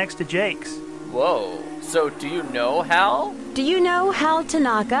was right next to Jake's. Whoa, so do you know Hal? Do you know Hal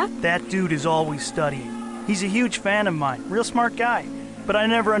Tanaka? That dude is always studying. He's a huge fan of mine, real smart guy. But I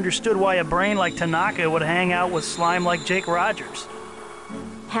never understood why a brain like Tanaka would hang out with slime like Jake Rogers.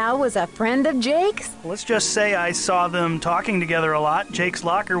 Hal was a friend of Jake's? Let's just say I saw them talking together a lot. Jake's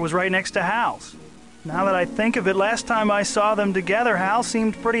locker was right next to Hal's. Now that I think of it, last time I saw them together, Hal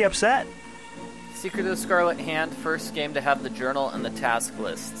seemed pretty upset. Secret of the Scarlet Hand, first game to have the journal and the task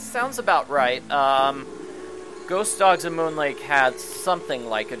list. Sounds about right. Ghost Dogs and Moonlake had something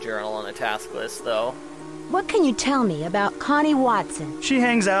like a journal and a task list, though. What can you tell me about Connie Watson? She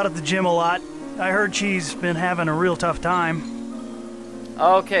hangs out at the gym a lot. I heard she's been having a real tough time.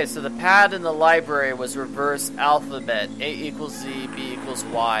 Okay, so the pad in the library was reverse alphabet. A equals Z, B equals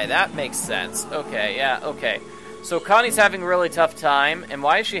Y. That makes sense. Okay, yeah, okay. So Connie's having a really tough time, and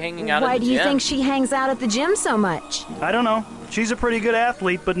why is she hanging out at the gym? Why do you think she hangs out at the gym so much? I don't know. She's a pretty good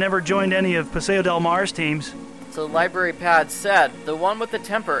athlete, but never joined any of Paseo del Mar's teams. So the library pad said, the one with the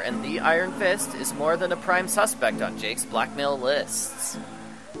temper and the iron fist is more than a prime suspect on Jake's blackmail lists.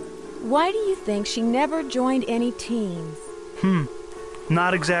 Why do you think she never joined any teams?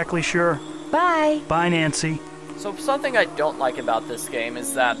 Not exactly sure. Bye. Bye, Nancy. So something I don't like about this game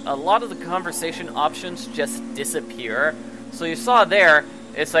is that a lot of the conversation options just disappear. So you saw there,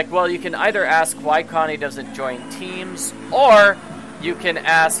 it's like, well, you can either ask why Connie doesn't join teams, or you can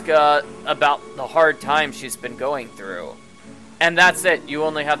ask about the hard time she's been going through. And that's it. You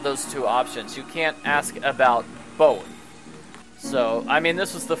only have those two options. You can't ask about both. So, I mean,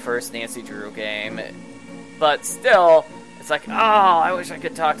 this was the first Nancy Drew game. But still, it's like, oh, I wish I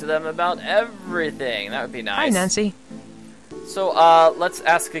could talk to them about everything. That would be nice. Hi, Nancy. So, let's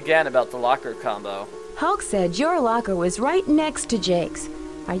ask again about the locker combo. Hulk said your locker was right next to Jake's.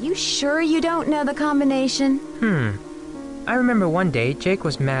 Are you sure you don't know the combination? I remember one day Jake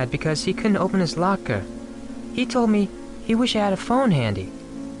was mad because he couldn't open his locker. He told me he wished I had a phone handy.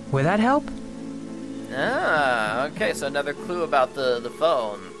 Would that help? Ah, okay, so another clue about the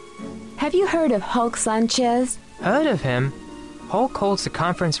phone. Have you heard of Hulk Sanchez? Heard of him? Hulk holds the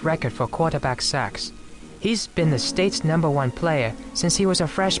conference record for quarterback sacks. He's been the state's #1 player since he was a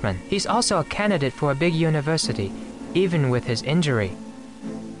freshman. He's also a candidate for a big university, even with his injury.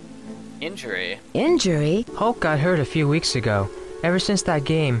 Injury? Injury? Hulk got hurt a few weeks ago. Ever since that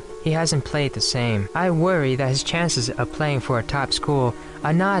game, he hasn't played the same. I worry that his chances of playing for a top school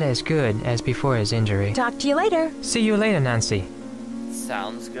are not as good as before his injury. Talk to you later. See you later, Nancy.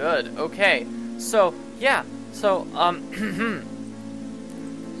 Sounds good. Okay, so, yeah, so,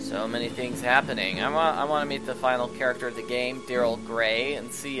 so many things happening. I want to meet the final character of the game, Daryl Gray,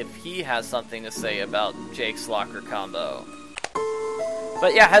 and see if he has something to say about Jake's locker combo.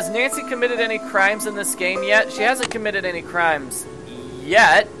 But yeah, has Nancy committed any crimes in this game yet? She hasn't committed any crimes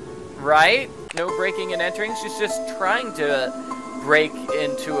yet, right? No breaking and entering. She's just trying to break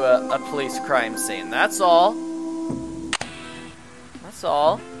into a police crime scene. That's all. That's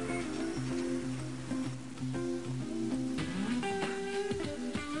all.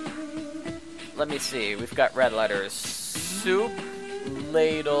 Let me see. We've got red letters. Soup,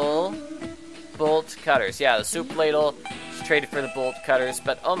 ladle, bolt cutters. Yeah, the soup ladle is traded for the bolt cutters.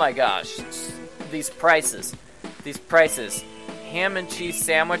 But oh my gosh, these prices. These prices. Ham and cheese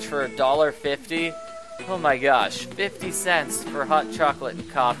sandwich for $1.50. Oh my gosh, 50 cents for hot chocolate and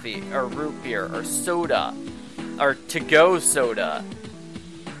coffee, or root beer, or soda, or to-go soda,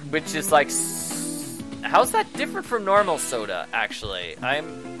 which is like, how's that different from normal soda? Actually,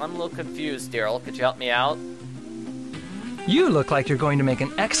 I'm a little confused. Daryl, could you help me out? You look like you're going to make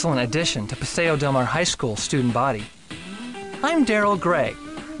an excellent addition to Paseo Del Mar High School student body. I'm Daryl Gray,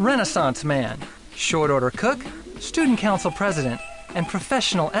 Renaissance man, short order cook, student council president, and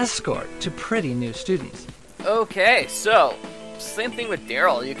professional escort to pretty new students. Okay, so, same thing with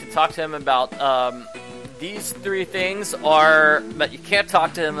Daryl. You can talk to him about, these three things but you can't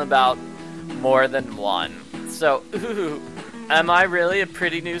talk to him about more than one. So, ooh, am I really a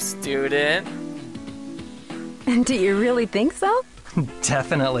pretty new student? Do you really think so?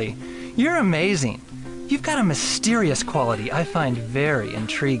 Definitely. You're amazing. You've got a mysterious quality I find very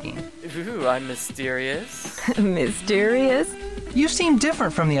intriguing. Ooh, I'm mysterious. Mysterious? You seem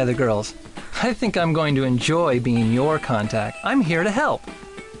different from the other girls. I think I'm going to enjoy being your contact. I'm here to help.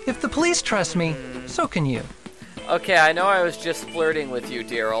 If the police trust me, so can you. Okay, I know I was just flirting with you,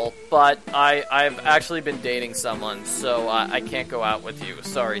 Daryl, but I've actually been dating someone, so I can't go out with you.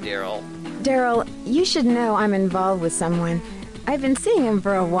 Sorry, Daryl. Daryl, you should know I'm involved with someone. I've been seeing him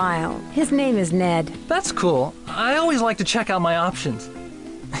for a while. His name is Ned. That's cool. I always like to check out my options.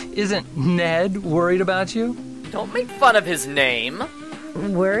 Isn't Ned worried about you? Don't make fun of his name.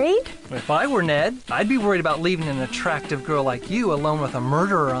 Worried? If I were Ned, I'd be worried about leaving an attractive girl like you alone with a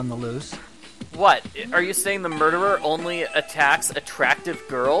murderer on the loose. What? Are you saying the murderer only attacks attractive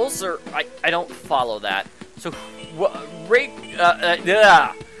girls? Or I don't follow that. So,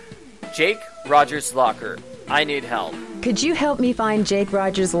 Jake Rogers' locker. I need help. Could you help me find Jake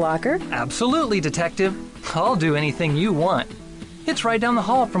Rogers' locker? Absolutely, Detective. I'll do anything you want. It's right down the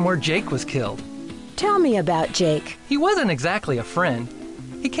hall from where Jake was killed. Tell me about Jake. He wasn't exactly a friend.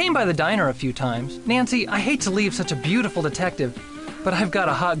 He came by the diner a few times. Nancy, I hate to leave such a beautiful detective, but I've got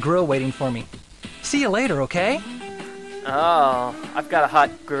a hot grill waiting for me. See you later, okay? Oh, I've got a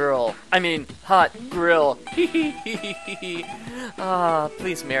hot grill. Ah,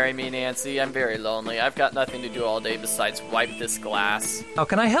 please marry me, Nancy. I'm very lonely. I've got nothing to do all day besides wipe this glass. How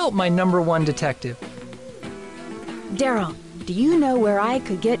can I help, my #1 detective? Daryl, do you know where I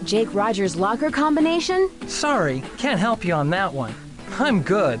could get Jake Rogers' locker combination? Sorry, can't help you on that one. I'm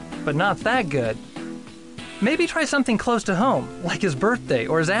good, but not that good. Maybe try something close to home, like his birthday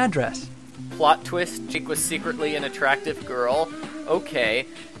or his address. Plot twist, Jake was secretly an attractive girl. Okay.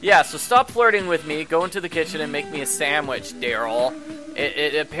 Yeah, so stop flirting with me, go into the kitchen and make me a sandwich, Daryl.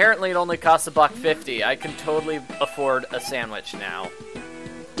 It apparently it only costs $1.50. I can totally afford a sandwich now.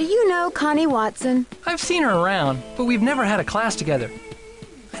 Do you know Connie Watson? I've seen her around, but we've never had a class together.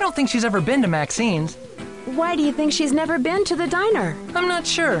 I don't think she's ever been to Maxine's. Why do you think she's never been to the diner? I'm not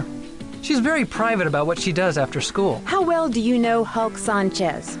sure. She's very private about what she does after school. How well do you know Hulk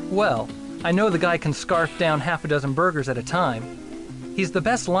Sanchez? Well, I know the guy can scarf down half a dozen burgers at a time. He's the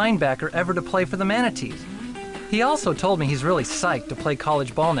best linebacker ever to play for the Manatees. He also told me he's really psyched to play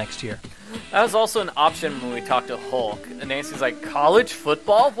college ball next year. That was also an option when we talked to Hulk. And Nancy's like, college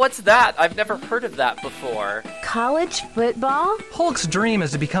football? What's that? I've never heard of that before. College football? Hulk's dream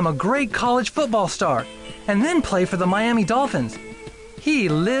is to become a great college football star and then play for the Miami Dolphins. He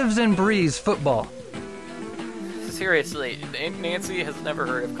lives and breathes football. Seriously, Nancy has never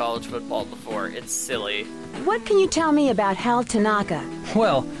heard of college football before. It's silly. What can you tell me about Hal Tanaka?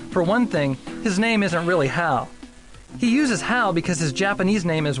 Well, for one thing, his name isn't really Hal. He uses Hal because his Japanese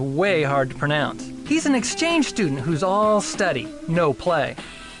name is way hard to pronounce. He's an exchange student who's all study, no play.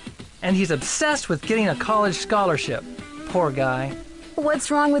 And he's obsessed with getting a college scholarship. Poor guy.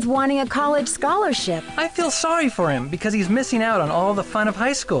 What's wrong with wanting a college scholarship? I feel sorry for him because he's missing out on all the fun of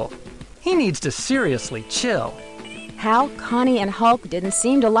high school. He needs to seriously chill. Hal, Connie, and Hulk didn't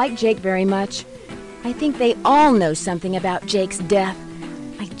seem to like Jake very much. I think they all know something about Jake's death.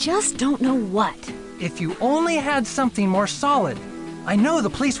 I just don't know what. If you only had something more solid. I know the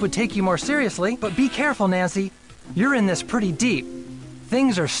police would take you more seriously, but be careful, Nancy. You're in this pretty deep.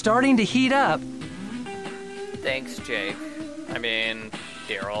 Things are starting to heat up. Thanks, Jake.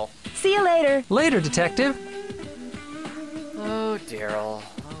 Daryl. See you later. Later, Detective. Oh, Daryl.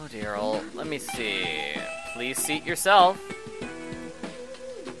 Let me see. Please seat yourself.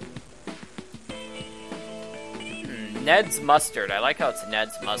 Ned's mustard. I like how it's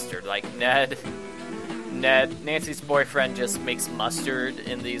Ned's mustard. Like, Ned, Nancy's boyfriend just makes mustard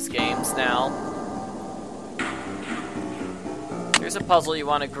in these games now. Here's a puzzle. You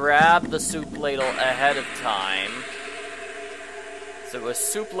want to grab the soup ladle ahead of time. So with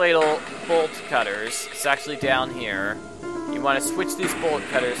soup ladle bolt cutters, it's actually down here. You want to switch these bolt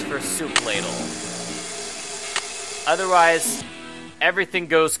cutters for soup ladle. Otherwise, everything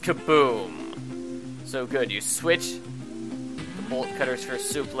goes kaboom. So good, you switch the bolt cutters for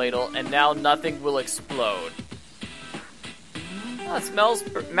soup ladle, and now nothing will explode. Oh, it smells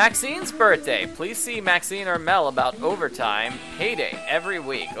Maxine's birthday. Please see Maxine or Mel about overtime. Payday every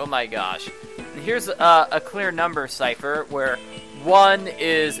week. Oh my gosh. And here's a clear number cipher where 1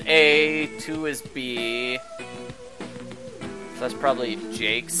 is A, 2 is B. So that's probably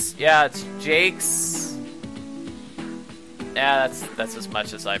Jake's. Yeah, it's Jake's. Yeah, that's as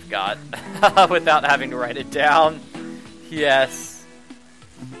much as I've got without having to write it down. Yes.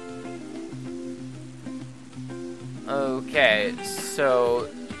 Okay, so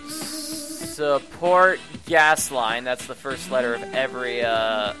support gas line. That's the first letter of every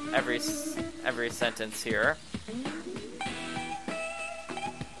every sentence here.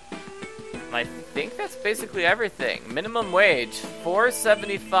 I think that's basically everything. Minimum wage,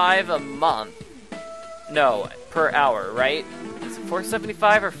 $4.75 a month. No, per hour, right? Is it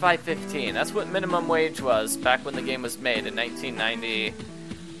 $4.75 or $5.15? That's what minimum wage was back when the game was made in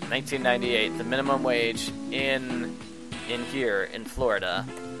 1998. The minimum wage in here in Florida.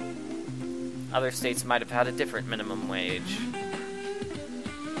 Other states might have had a different minimum wage.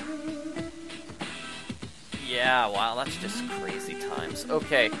 Yeah, wow, that's just crazy times.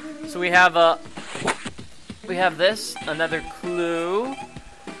 Okay, so we have this, another clue.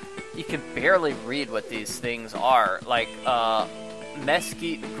 You can barely read what these things are. Like,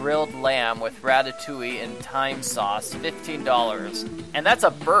 mesquite grilled lamb with ratatouille and thyme sauce, $15. And that's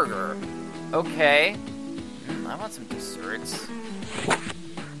a burger. Okay. I want some desserts.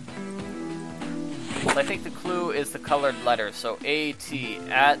 So I think the clue is the colored letters. So A-T,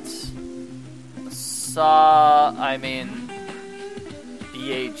 at...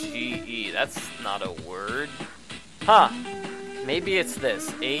 B-A-G-E. That's not a word. Huh. Maybe it's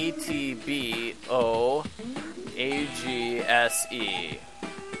this. A-T-B-O-A-G-S-E.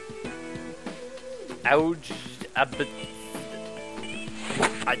 Ouch.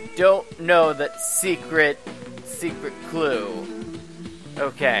 I don't know that secret clue.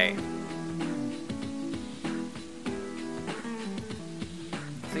 Okay.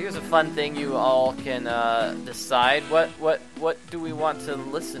 So here's a fun thing you all can decide. What do we want to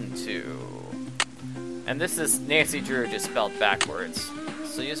listen to? And this is Nancy Drew just spelled backwards.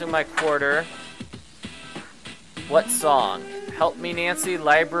 So using my quarter, what song? Help Me Nancy,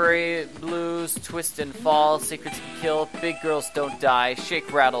 Library Blues, Twist and Fall, Secrets Can Kill, Big Girls Don't Die,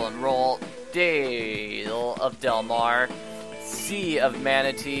 Shake, Rattle and Roll, Dale of Del Mar, Sea of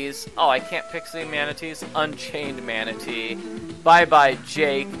Manatees. Oh, I can't pick Sea of Manatees. Unchained Manatee. Bye Bye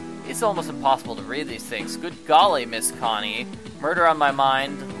Jake. It's almost impossible to read these things. Good golly, Miss Connie. Murder on My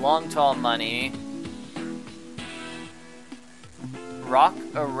Mind. Long Tall Money. Rock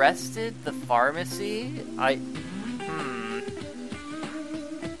Arrested? The Pharmacy?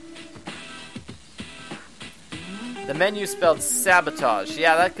 The menu spelled sabotage.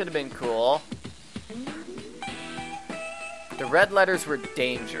 Yeah, that could have been cool. The red letters were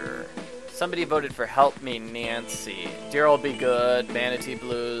danger. Somebody voted for Help Me Nancy. Daryl'll Be Good, Manatee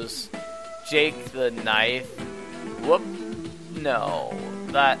Blues, Jake the Knife. Whoop. No.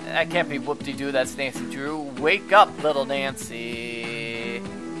 That can't be whoop-de-doo, that's Nancy Drew. Wake up, little Nancy.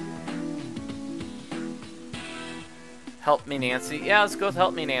 Help Me Nancy. Yeah, let's go with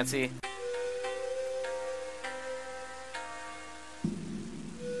Help Me Nancy.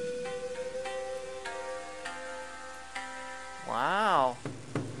 Wow.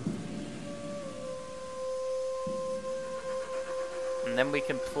 And then we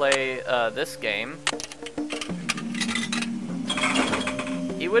can play this game.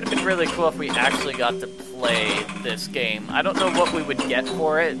 It would have been really cool if we actually got to play this game. I don't know what we would get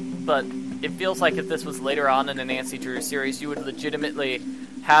for it, but it feels like if this was later on in the Nancy Drew series, you would legitimately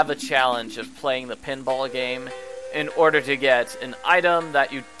have a challenge of playing the pinball game in order to get an item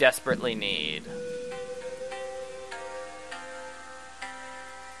that you desperately need.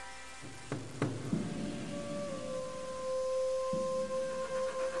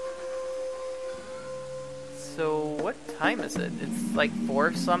 So, what time is it? It's like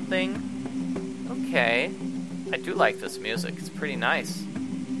 4 something? Okay. I do like this music. It's pretty nice.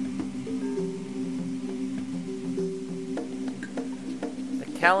 The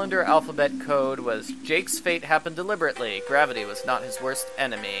calendar alphabet code was Jake's fate happened deliberately. Gravity was not his worst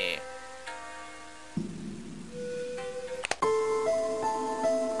enemy.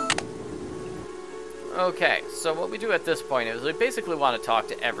 Okay, so what we do at this point is we basically want to talk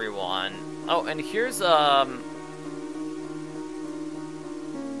to everyone. Oh, and here's,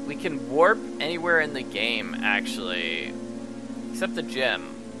 we can warp anywhere in the game, actually. Except the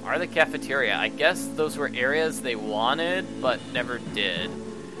gym. Or the cafeteria. I guess those were areas they wanted, but never did.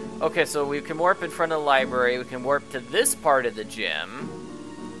 Okay, so we can warp in front of the library. We can warp to this part of the gym.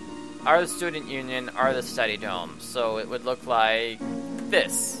 Are the student union, are the study dome. So it would look like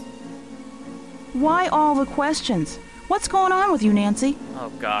this. Why all the questions? What's going on with you, Nancy? Oh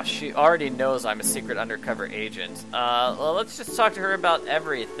gosh, she already knows I'm a secret undercover agent. Well, let's just talk to her about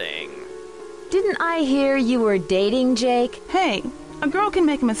everything. Didn't I hear you were dating Jake? Hey, a girl can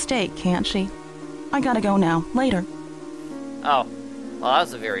make a mistake, can't she? I gotta go now. Later. Oh, well, that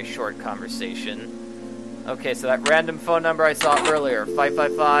was a very short conversation. Okay, so that random phone number I saw earlier,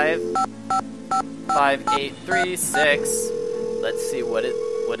 555-5836. Let's see what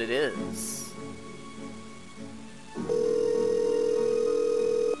it is.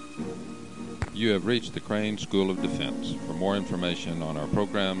 You have reached the Crane School of Defense. For more information on our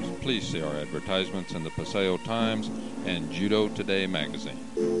programs, please see our advertisements in the Paseo Times and Judo Today magazine.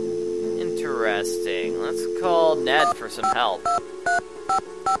 Interesting. Let's call Ned for some help.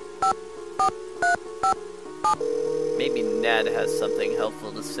 Maybe Ned has something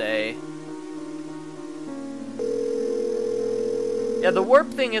helpful to say. Yeah, the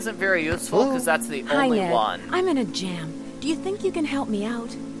warp thing isn't very useful because that's the only Ned. one. I'm in a jam. Do you think you can help me out?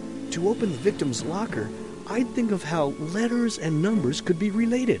 To open the victim's locker, I'd think of how letters and numbers could be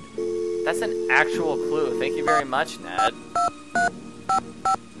related. That's an actual clue. Thank you very much, Ned.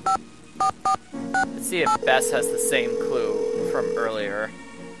 Let's see if Bess has the same clue from earlier.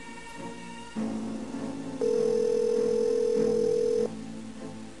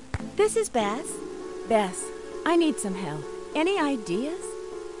 This is Bess. Bess, I need some help. Any ideas?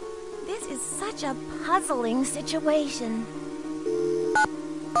 This is such a puzzling situation.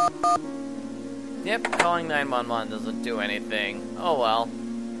 Yep, calling 911 doesn't do anything. Oh well.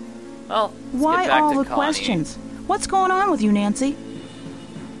 Well, let's Why get back all to the Connie. questions? What's going on with you, Nancy?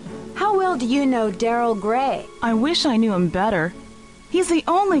 How well do you know Daryl Gray? I wish I knew him better. He's the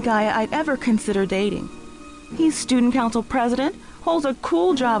only guy I'd ever consider dating. He's student council president, holds a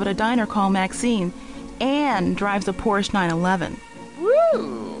cool job at a diner called Maxine, and drives a Porsche 911.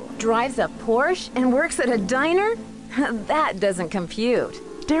 Woo! Drives a Porsche and works at a diner? That doesn't compute.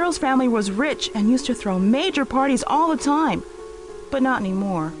 Daryl's family was rich and used to throw major parties all the time, but not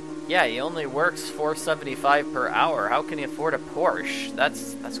anymore. Yeah, he only works $4.75 per hour. How can he afford a Porsche?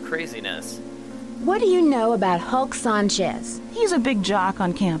 That's craziness. What do you know about Hulk Sanchez? He's a big jock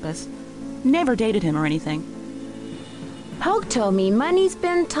on campus. Never dated him or anything. Hulk told me money's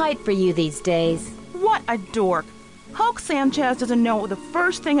been tight for you these days. What a dork. Hulk Sanchez doesn't know the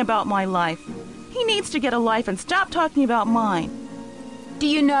first thing about my life. He needs to get a life and stop talking about mine. Do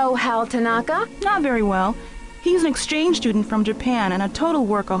you know Hal Tanaka? Not very well. He's an exchange student from Japan and a total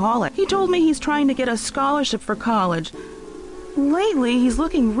workaholic. He told me he's trying to get a scholarship for college. Lately, he's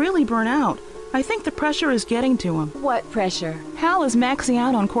looking really burnt out. I think the pressure is getting to him. What pressure? Hal is maxing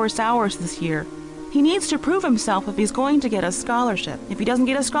out on course hours this year. He needs to prove himself if he's going to get a scholarship. If he doesn't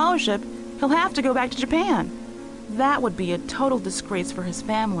get a scholarship, he'll have to go back to Japan. That would be a total disgrace for his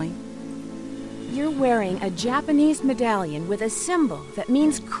family. You're wearing a Japanese medallion with a symbol that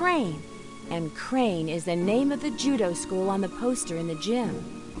means crane. And Crane is the name of the judo school on the poster in the gym.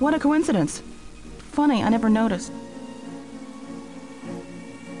 What a coincidence. Funny, I never noticed.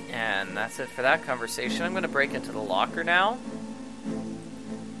 And that's it for that conversation. I'm going to break into the locker now.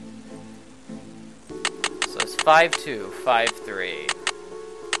 So it's 5253.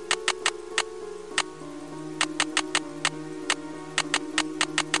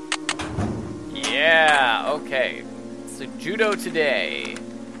 Yeah, okay. So Judo Today.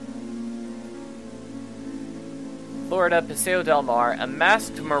 Florida, Paseo del Mar, a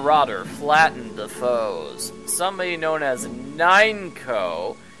masked marauder flattened the foes. Somebody known as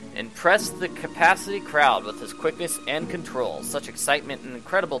Nineco impressed the capacity crowd with his quickness and control. Such excitement and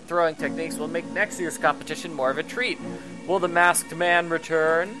incredible throwing techniques will make next year's competition more of a treat. Will the masked man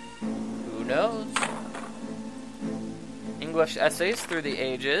return? Who knows? English essays through the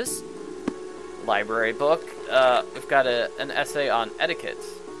ages. Library book. We've got an essay on etiquette.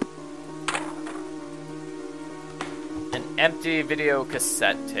 An empty video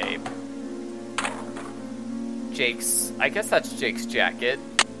cassette tape. I guess that's Jake's jacket.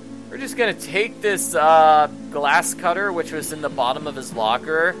 We're just gonna take this glass cutter, which was in the bottom of his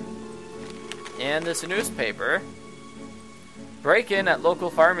locker, and this newspaper. Break-in at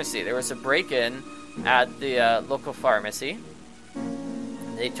local pharmacy. There was a break-in at the local pharmacy.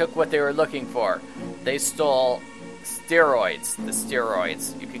 They took what they were looking for. They stole steroids. The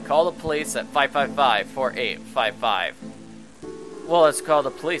steroids. You can call the police at 555-4855. Well, let's call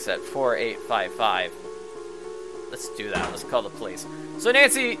the police at 4855. Let's do that. Let's call the police. So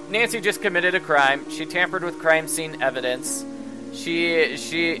Nancy just committed a crime. She tampered with crime scene evidence. She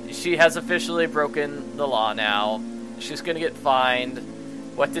has officially broken the law now. She's gonna get fined.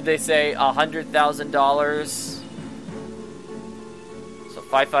 What did they say? $100,000. So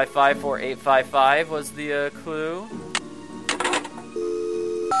 555-4855 was the clue.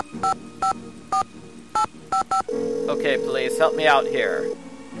 Okay, police, help me out here.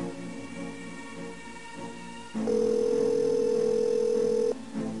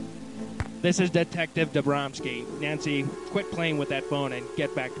 This is Detective Dabrowski. Nancy, quit playing with that phone and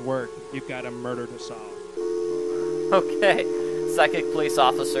get back to work. You've got a murder to solve. Okay. Psychic police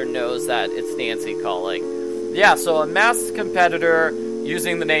officer knows that it's Nancy calling. Yeah, so a masked competitor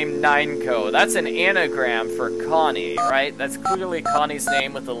using the name Nineco. That's an anagram for Connie, right? That's clearly Connie's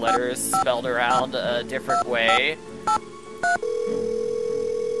name with the letters spelled around a different way.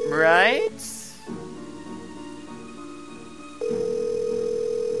 Right?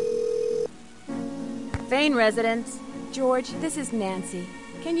 Fane residents. George, this is Nancy.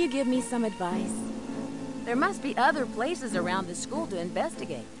 Can you give me some advice? There must be other places around the school to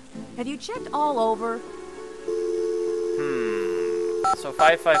investigate. Have you checked all over? So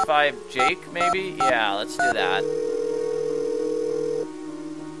 555 Jake, maybe? Yeah, let's do that.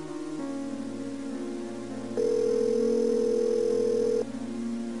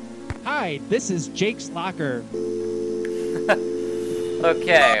 Hi, this is Jake's locker.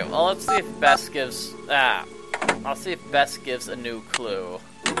 Okay, well, let's see if Bess gives... I'll see if Bess gives a new clue.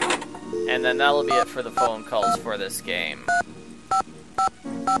 And then that'll be it for the phone calls for this game.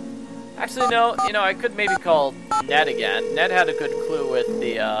 Actually, no, I could maybe call Ned again. Ned had a good clue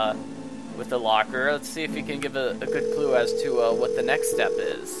with the locker. Let's see if he can give a good clue as to what the next step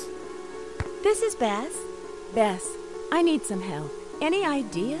is. This is Bess. Bess, I need some help. Any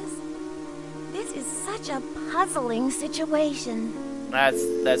ideas? This is such a puzzling situation.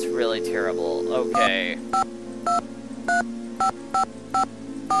 That's really terrible. Okay.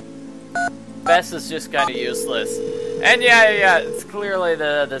 Bess is just kind of useless. And yeah, it's clearly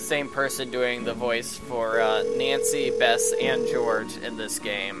the same person doing the voice for Nancy, Bess, and George in this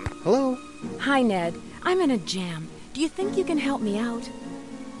game. Hello? Hi, Ned. I'm in a jam. Do you think you can help me out?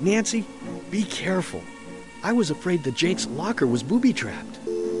 Nancy, be careful. I was afraid that Jake's locker was booby-trapped.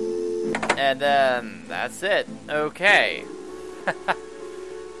 And then, that's it. Okay.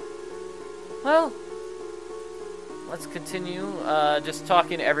 Well, let's continue just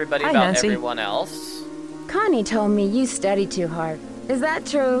talking to everybody Hi, about Nancy. everyone else. Connie told me you study too hard. Is that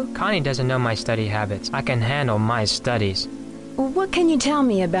true? Connie doesn't know my study habits. I can handle my studies. What can you tell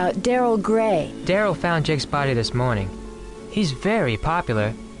me about Daryl Gray? Daryl found Jake's body this morning. He's very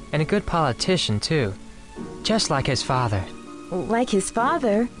popular, and a good politician, too. Just like his father. Like his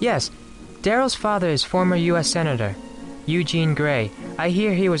father? Yes, Daryl's father is former U.S. Senator Eugene Gray. I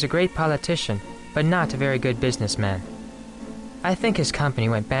hear he was a great politician, but not a very good businessman. I think his company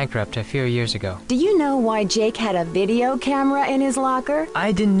went bankrupt a few years ago. Do you know why Jake had a video camera in his locker?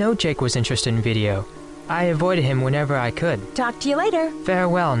 I didn't know Jake was interested in video. I avoided him whenever I could. Talk to you later.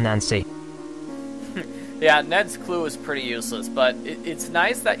 Farewell, Nancy. Yeah, Ned's clue is pretty useless, but it's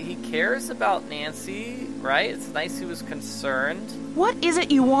nice that he cares about Nancy, right? It's nice he was concerned. What is it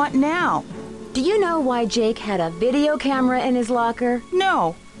you want now? Do you know why Jake had a video camera in his locker?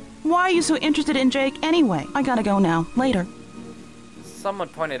 No. Why are you so interested in Jake anyway? I gotta go now. Later. Someone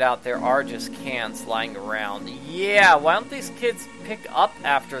pointed out there are just cans lying around. Yeah, why don't these kids pick up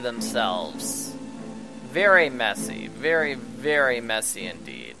after themselves? Very messy. Very, very messy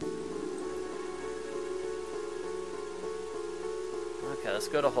indeed. Okay, let's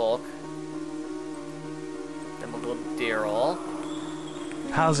go to Hulk. Then we'll go to Daryl.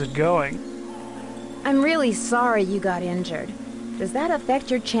 How's it going? I'm really sorry you got injured. Does that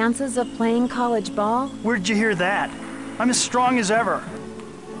affect your chances of playing college ball? Where'd you hear that? I'm as strong as ever.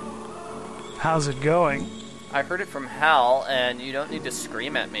 How's it going? I heard it from Hal, and you don't need to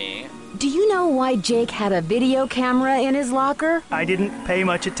scream at me. Do you know why Jake had a video camera in his locker? I didn't pay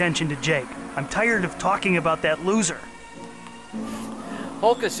much attention to Jake. I'm tired of talking about that loser.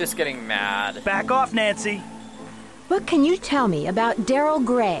 Hulk is just getting mad. Back off, Nancy. What can you tell me about Daryl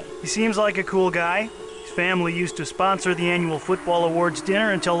Gray? He seems like a cool guy. His family used to sponsor the annual football awards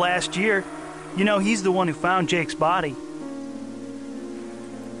dinner until last year. You know, he's the one who found Jake's body.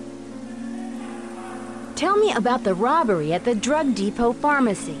 Tell me about the robbery at the drug depot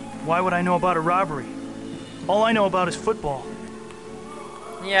pharmacy. Why would I know about a robbery? All I know about is football.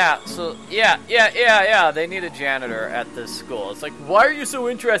 Yeah, so, yeah, they need a janitor at this school. It's like, why are you so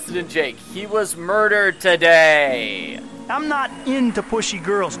interested in Jake? He was murdered today. I'm not into pushy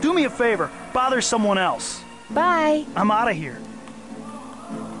girls. Do me a favor, bother someone else. Bye. I'm out of here.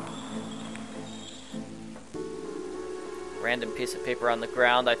 Random piece of paper on the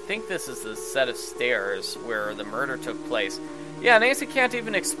ground. I think this is the set of stairs where the murder took place. Yeah, Nancy can't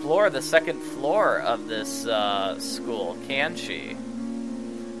even explore the second floor of this school, can she?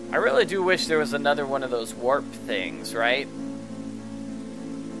 I really do wish there was another one of those warp things, right?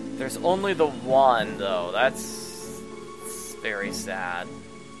 There's only the one, though. That's very sad.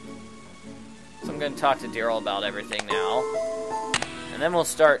 So I'm going to talk to Daryl about everything now. And then we'll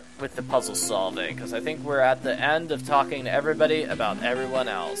start with the puzzle solving, because I think we're at the end of talking to everybody about everyone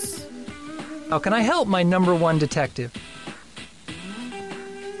else. How can I help, my number one detective?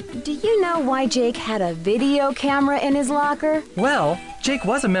 Do you know why Jake had a video camera in his locker? Well, Jake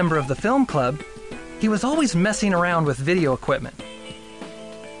was a member of the film club. He was always messing around with video equipment.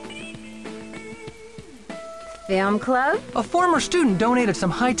 Film club? A former student donated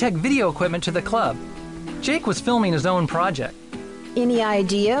some high-tech video equipment to the club. Jake was filming his own project. Any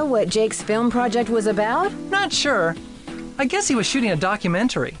idea what Jake's film project was about? Not sure. I guess he was shooting a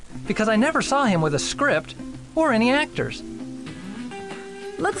documentary, because I never saw him with a script or any actors.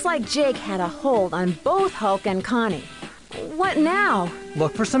 Looks like Jake had a hold on both Hulk and Connie. What now?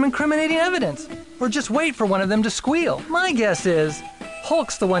 Look for some incriminating evidence, or just wait for one of them to squeal. My guess is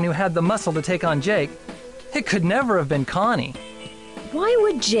Hulk's the one who had the muscle to take on Jake. It could never have been Connie. Why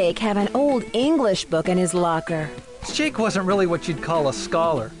would Jake have an old English book in his locker? Jake wasn't really what you'd call a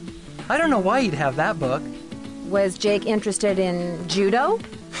scholar. I don't know why he'd have that book. Was Jake interested in judo?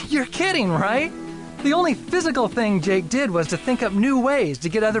 You're kidding, right? The only physical thing Jake did was to think up new ways to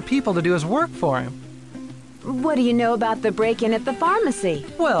get other people to do his work for him. What do you know about the break-in at the pharmacy?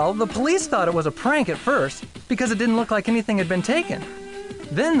 Well, the police thought it was a prank at first because it didn't look like anything had been taken.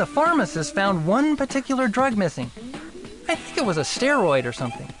 Then the pharmacist found one particular drug missing. I think it was a steroid or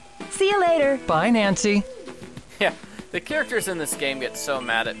something. See you later. Bye, Nancy. Yeah, the characters in this game get so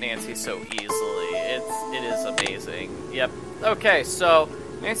mad at Nancy so easily. It is amazing. Yep. Okay, so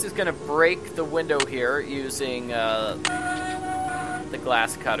Nancy's gonna break the window here using the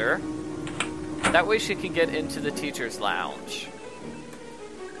glass cutter. That way she can get into the teacher's lounge.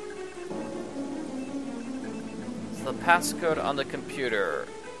 So the passcode on the computer.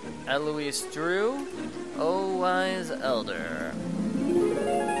 Eloise Drew, O Wise Elder.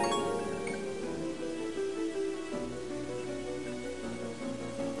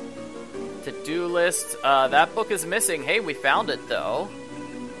 To-do list. That book is missing. Hey, we found it though.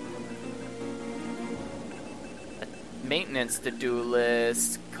 A maintenance to-do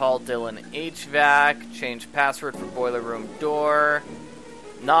list. Call Dylan HVAC. Change password for boiler room door.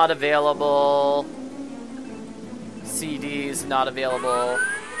 Not available. CDs not available.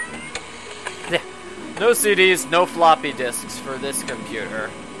 No CDs, no floppy disks for this computer.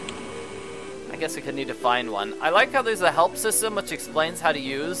 I guess I could need to find one. I like how there's a help system which explains how to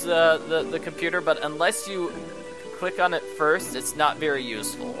use the computer, but unless you click on it first, it's not very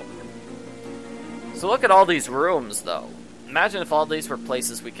useful. So look at all these rooms, though. Imagine if all these were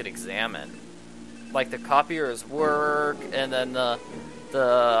places we could examine. Like the copier's work, and then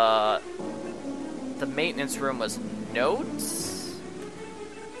the maintenance room was notes.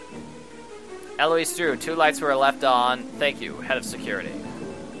 Eloise Drew, 2 lights were left on. Thank you, head of security.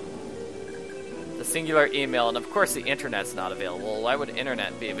 The singular email, and of course the internet's not available. Why would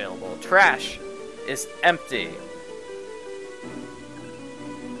internet be available? Trash is empty.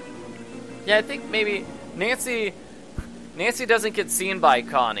 Yeah, I think maybe Nancy doesn't get seen by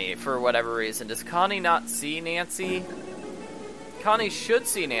Connie for whatever reason. Does Connie not see Nancy? Connie should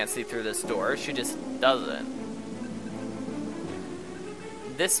see Nancy through this door. She just doesn't.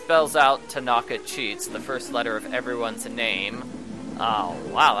 This spells out Tanaka cheats, the first letter of everyone's name. Oh,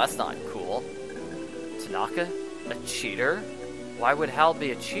 wow, that's not cool. Tanaka? A cheater? Why would Hal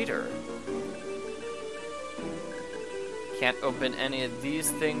be a cheater? Can't open any of these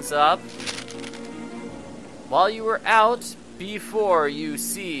things up. While you were out, before you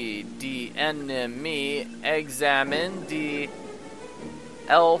see the enemy, examine the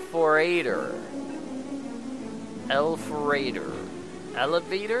Elforator. Elevator?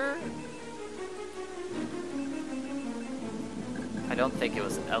 I don't think it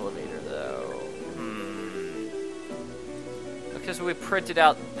was an elevator, though. Because we printed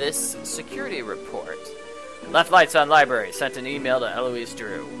out this security report. Left lights on library. Sent an email to Eloise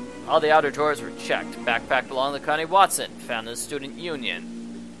Drew. All the outer drawers were checked. Backpack belonged to Connie Watson. Found in the student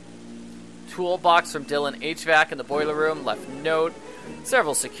union. Toolbox from Dylan HVAC in the boiler room. Left note.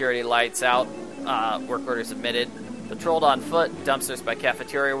 Several security lights out. Work orders admitted. Patrolled on foot. Dumpsters by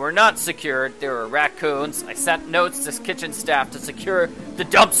cafeteria were not secured. There were raccoons. I sent notes to kitchen staff to secure the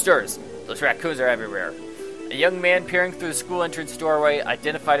dumpsters. Those raccoons are everywhere. A young man peering through the school entrance doorway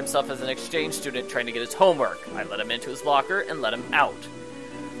identified himself as an exchange student trying to get his homework. I let him into his locker and let him out.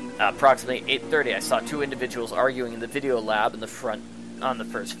 Approximately 8:30, I saw 2 individuals arguing in the video lab in the front on the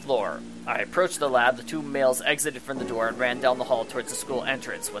first floor. I approached the lab. The 2 males exited from the door and ran down the hall towards the school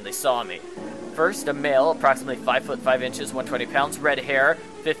entrance when they saw me. First, a male, approximately 5 foot 5 inches, 120 pounds, red hair,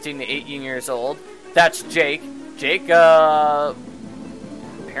 15 to 18 years old. That's Jake. Jake,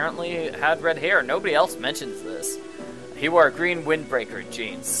 apparently had red hair. Nobody else mentions this. He wore green windbreaker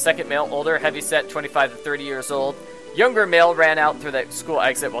jeans. Second male, older, heavyset, 25 to 30 years old. Younger male ran out through the school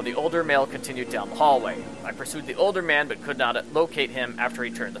exit while the older male continued down the hallway. I pursued the older man but could not locate him after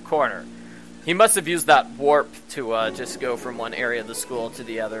he turned the corner. He must have used that warp to just go from one area of the school to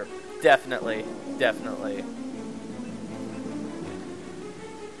the other. Definitely, definitely.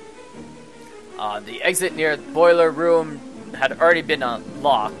 The exit near the boiler room had already been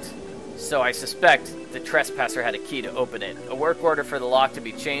unlocked, so I suspect the trespasser had a key to open it. A work order for the lock to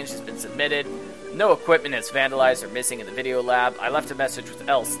be changed has been submitted. No equipment is vandalized or missing in the video lab. I left a message with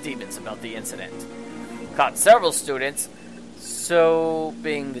L. Stevens about the incident. Caught several students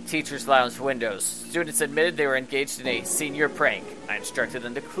soaping the teacher's lounge windows. Students admitted they were engaged in a senior prank. I instructed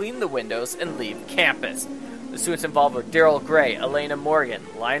them to clean the windows and leave campus. The students involved were Daryl Gray, Elena Morgan,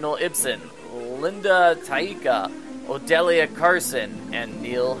 Lionel Ibsen, Linda Taika, Odelia Carson, and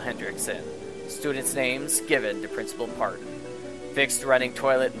Neil Hendrickson. Students' names given to Principal Parton. Fixed running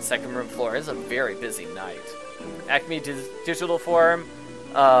toilet and second room floor. Is a very busy night. Acme Digital Forum,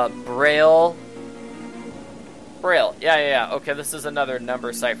 Braille. Yeah. Okay, this is another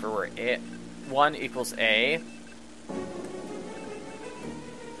number cipher where 1 equals A,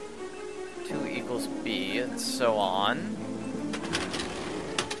 2 equals B, and so on.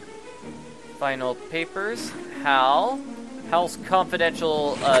 Final papers. Hal's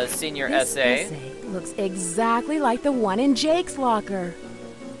confidential senior This essay. looks exactly like the one in Jake's locker.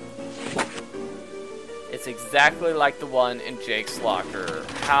 It's exactly like the one in Jake's locker.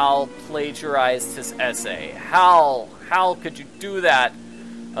 Hal plagiarized his essay. Hal, could you do that?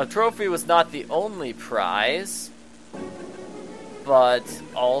 A trophy was not the only prize, but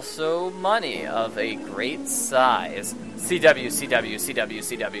also money of a great size. CW.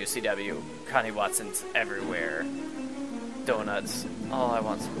 Connie Watson's everywhere. Donuts. Oh, I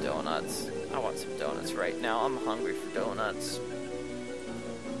want some donuts. I want some donuts right now. I'm hungry for donuts.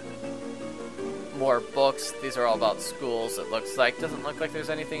 More books. These are all about schools, it looks like. Doesn't look like there's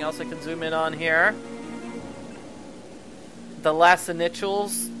anything else I can zoom in on here. The last name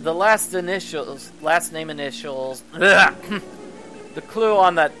initials. Ugh. The clue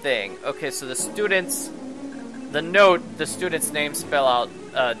on that thing. Okay, so the students' names spell out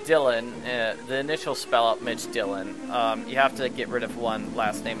Dylan. The initials spell out Mitch Dillon. You have to get rid of one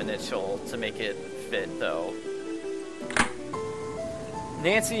last name initial to make it fit, though.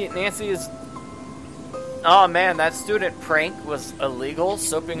 Nancy is... Oh man, that student prank was illegal,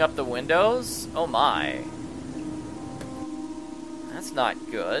 soaping up the windows? Oh my. That's not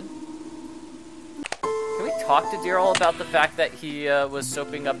good. Can we talk to Daryl about the fact that he was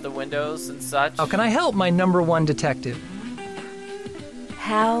soaping up the windows and such? How can I help my #1 detective?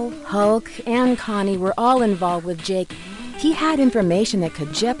 Hal, Hulk, and Connie were all involved with Jake. He had information that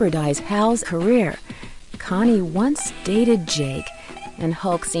could jeopardize Hal's career. Connie once dated Jake, and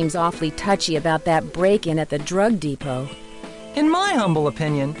Hulk seems awfully touchy about that break-in at the drug depot. In my humble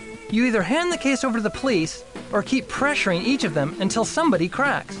opinion, you either hand the case over to the police or keep pressuring each of them until somebody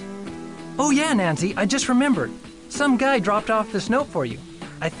cracks. Oh yeah, Nancy, I just remembered. Some guy dropped off this note for you.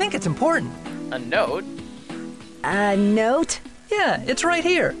 I think it's important. A note? A note? Yeah, it's right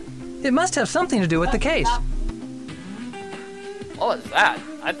here. It must have something to do with the case. What was that?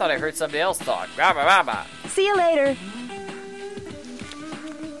 I thought I heard somebody else talk. See you later.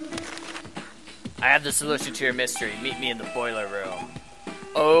 I have the solution to your mystery. Meet me in the boiler room.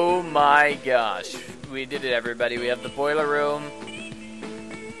 Oh my gosh. We did it, everybody. We have the boiler room.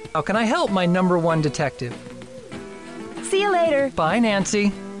 How can I help my #1 detective? See you later. Bye,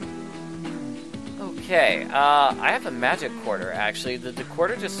 Nancy. Okay, I have a magic quarter, actually. Did the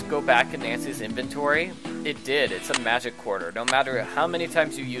quarter just go back in Nancy's inventory? It did. It's a magic quarter. No matter how many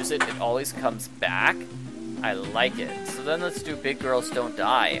times you use it, it always comes back. I like it. So then let's do Big Girls Don't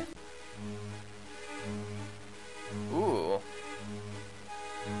Die. Ooh.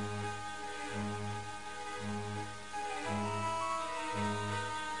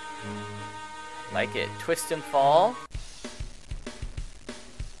 Like it. Twist and fall.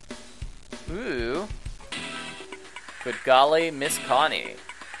 Ooh. Good golly, Miss Connie.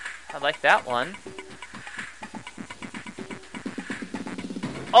 I like that one.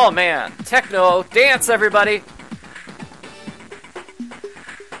 Oh man, techno, dance everybody!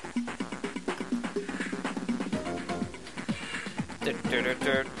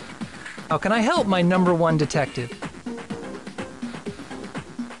 How can I help my #1 detective?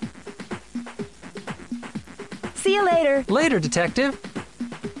 See you later. Later, detective.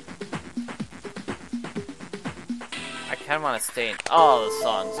 I kind of want to stay in... Oh, the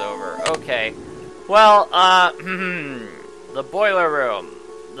song's over. Okay. Well, the boiler room.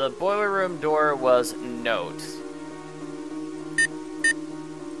 The boiler room door was note.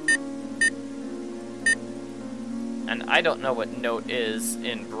 And I don't know what note is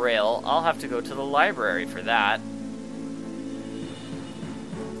in Braille. I'll have to go to the library for that.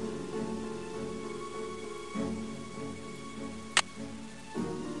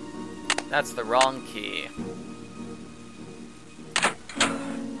 That's the wrong key.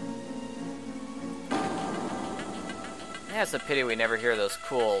 Yeah, it's a pity we never hear those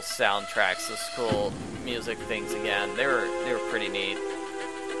cool soundtracks, those cool music things again. They were pretty neat.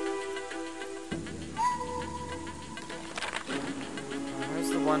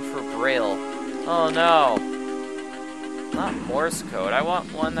 Where's the one for Braille? Oh no! Not Morse code. I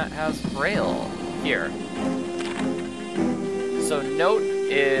want one that has Braille. Here. So note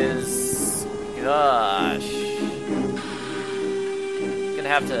is... gosh. I'm gonna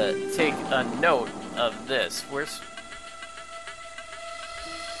have to take a note of this. Where's...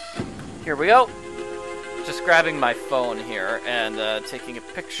 Here we go. Just grabbing my phone here and taking a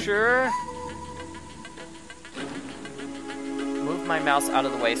picture. Move my mouse out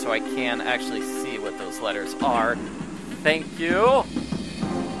of the way so I can actually see what those letters are. Thank you.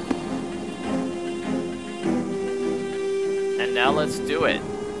 And now let's do it.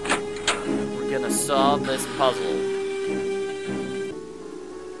 We're gonna solve this puzzle.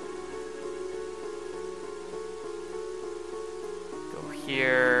 Go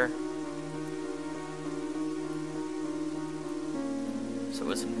here. So it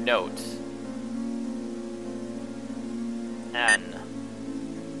was note. N.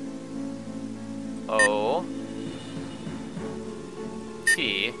 O.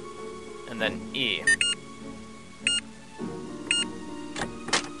 T. And then E.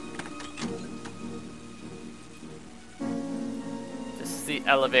 This is the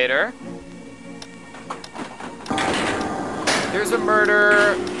elevator. There's a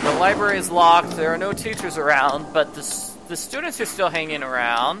murder. The library is locked. There are no teachers around, but the students are still hanging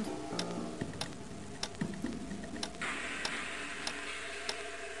around.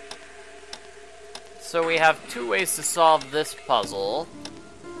 So we have two ways to solve this puzzle.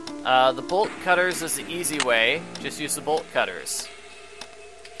 The bolt cutters is the easy way. Just use the bolt cutters.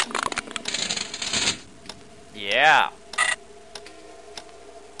 Yeah.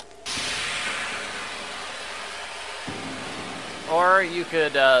 Or you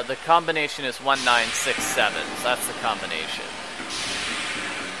could, the combination is 1967, so that's the combination.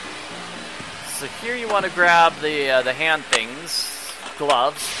 So here you want to grab the hand things,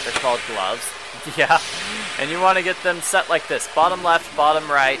 gloves, they're called gloves, yeah, and you want to get them set like this, bottom left, bottom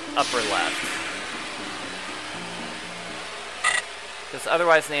right, upper left. Because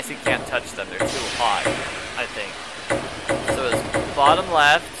otherwise Nancy can't touch them, they're too hot, I think. So it's bottom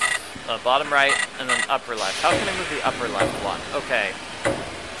left, bottom right, and then upper left. How can I move the upper left one? Okay.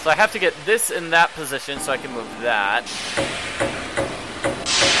 So I have to get this in that position so I can move that. So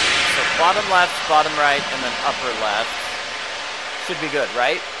bottom left, bottom right, and then upper left. Should be good,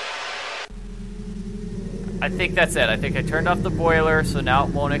 right? I think that's it. I think I turned off the boiler, so now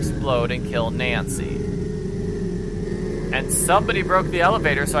it won't explode and kill Nancy. And somebody broke the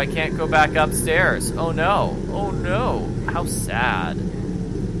elevator, so I can't go back upstairs. Oh no. Oh no. How sad.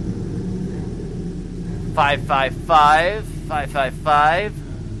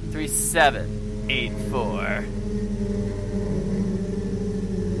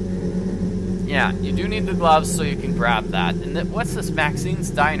 555-555-3784. Yeah, you do need the gloves so you can grab that. And what's this? Maxine's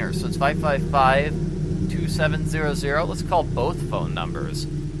Diner. So it's 555-2700. Let's call both phone numbers.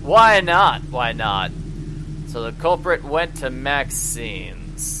 Why not? Why not? So the culprit went to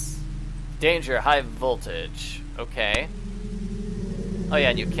Maxine's. Danger, high voltage. Okay. Oh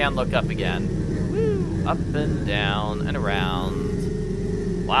yeah, and you can look up again. Up and down and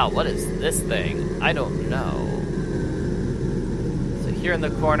around. Wow, what is this thing? I don't know. So here in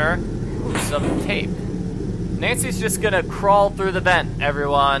the corner, ooh, some tape. Nancy's just gonna crawl through the vent,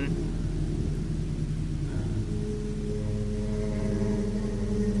 everyone.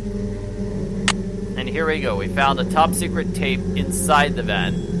 And here we go. We found a top secret tape inside the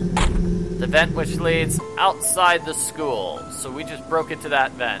vent. The vent which leads outside the school. So we just broke into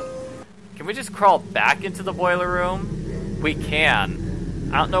that vent. Can we just crawl back into the boiler room? We can.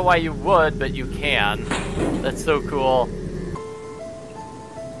 I don't know why you would, but you can. That's so cool.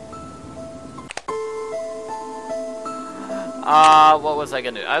 What was I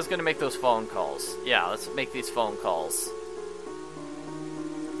gonna do? I was gonna make those phone calls. Yeah, let's make these phone calls.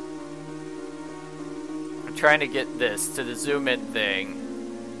 I'm trying to get this to the zoom in thing.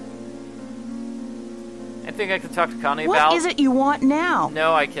 Anything I can talk to Connie about? What is it you want now?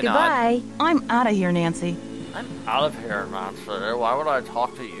 No, I cannot. Goodbye. I'm out of here, Nancy. I'm out of here, Nancy. Why would I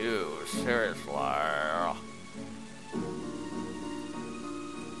talk to you? Seriously.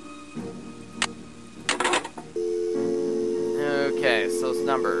 Okay, so it's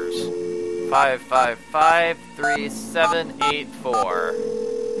numbers. 555-3784.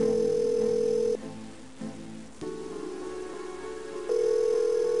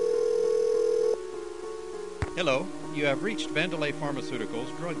 Hello, you have reached Vandelay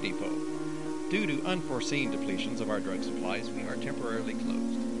Pharmaceuticals Drug Depot. Due to unforeseen depletions of our drug supplies, we are temporarily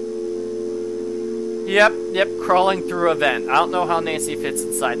closed. Yep, crawling through a vent. I don't know how Nancy fits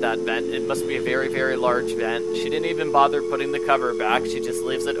inside that vent. It must be a very, very large vent. She didn't even bother putting the cover back. She just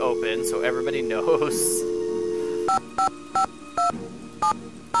leaves it open so everybody knows.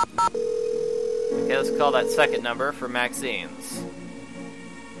 Okay, let's call that second number for Maxine's.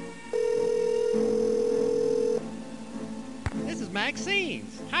 This is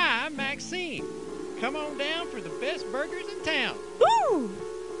Maxine's. Hi, I'm Maxine. Come on down for the best burgers in town. Woo!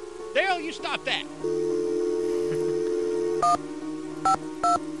 Daryl, you stop that.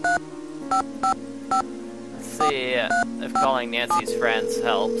 Let's see if calling Nancy's friends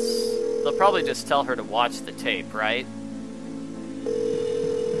helps. They'll probably just tell her to watch the tape, right?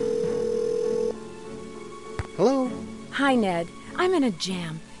 Hello? Hi, Ned. I'm in a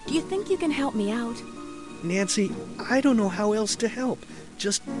jam. Do you think you can help me out? Nancy, I don't know how else to help.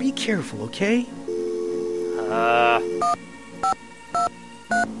 Just be careful, okay? See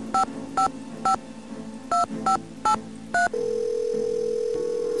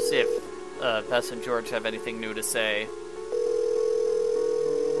if Bess and George have anything new to say.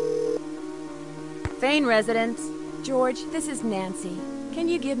 Fane residents. George, this is Nancy. Can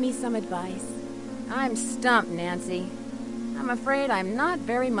you give me some advice? I'm stumped, Nancy. I'm afraid I'm not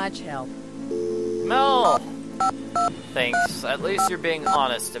very much help. Mel! Thanks. At least you're being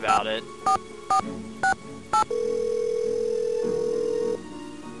honest about it.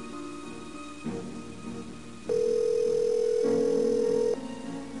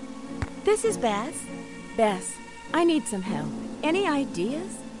 This is Bess. Bess, I need some help. Any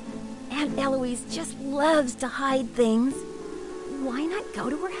ideas? Aunt Eloise just loves to hide things. Why not go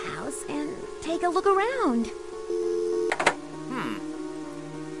to her house and take a look around?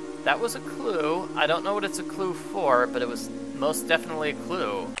 That was a clue. I don't know what it's a clue for, but it was most definitely a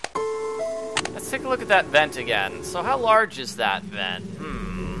clue. Let's take a look at that vent again. So how large is that vent?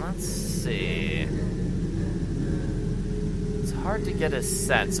 Let's see. It's hard to get a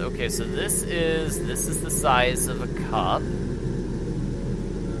sense. Okay, so this is the size of a cup.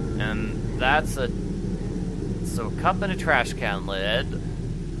 And that's a cup and a trash can lid.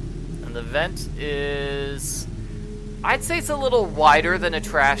 And the vent is, I'd say it's a little wider than a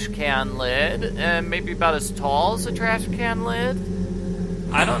trash can lid, and maybe about as tall as a trash can lid.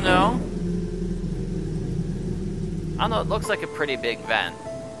 I don't know. It looks like a pretty big vent.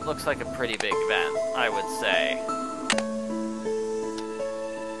 Looks like a pretty big vent, I would say.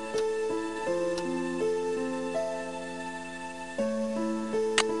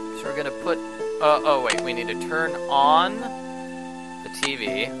 So we're gonna put, oh wait, we need to turn on the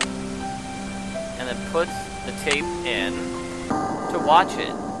TV, and then put the tape in to watch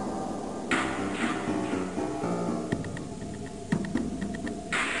it.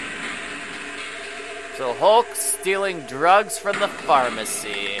 So Hulk stealing drugs from the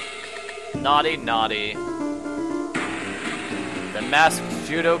pharmacy. Naughty, naughty. The masked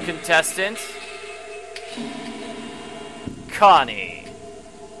judo contestant, Connie.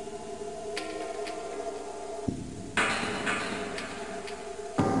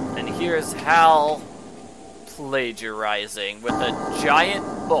 And here's Hal plagiarizing with a giant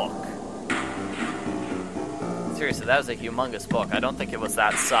book. Seriously, that was a humongous book. I don't think it was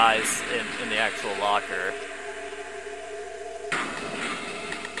that size in the actual locker.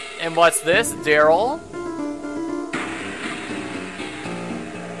 And what's this? Daryl?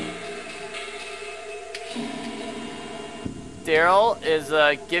 Daryl is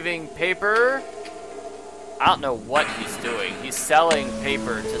giving paper. I don't know what he's doing. He's selling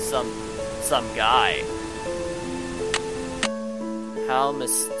paper to some guy. How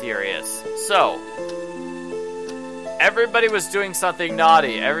mysterious. So, everybody was doing something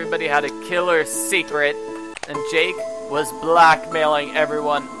naughty. Everybody had a killer secret, and Jake was blackmailing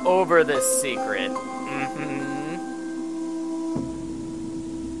everyone over this secret.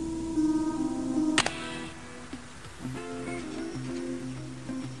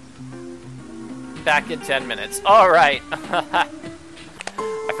 Back in 10 minutes. All right. I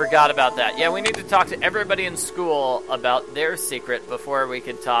forgot about that. Yeah, we need to talk to everybody in school about their secret before we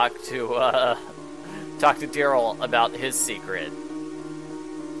can talk to Daryl about his secret.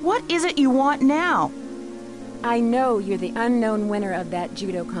 What is it you want now? I know you're the unknown winner of that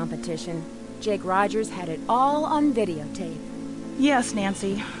judo competition. Jake Rogers had it all on videotape. Yes,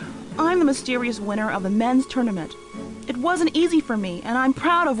 Nancy. I'm the mysterious winner of the men's tournament. It wasn't easy for me, and I'm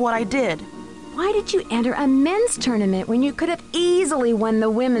proud of what I did. Why did you enter a men's tournament when you could have easily won the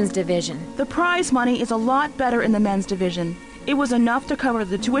women's division? The prize money is a lot better in the men's division. It was enough to cover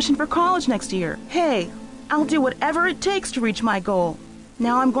the tuition for college next year. Hey, I'll do whatever it takes to reach my goal.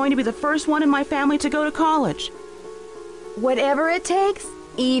 Now I'm going to be the first one in my family to go to college. Whatever it takes?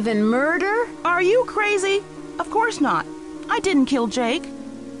 Even murder? Are you crazy? Of course not. I didn't kill Jake.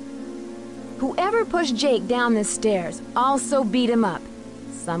 Whoever pushed Jake down the stairs also beat him up.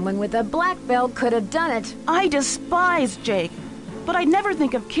 Someone with a black belt could have done it. I despise Jake, but I'd never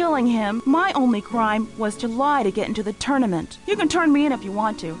think of killing him. My only crime was to lie to get into the tournament. You can turn me in if you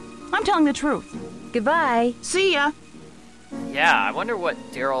want to. I'm telling the truth. Goodbye. See ya. Yeah, I wonder what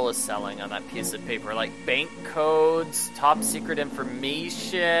Daryl is selling on that piece of paper. Like bank codes, top secret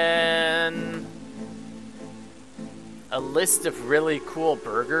information, a list of really cool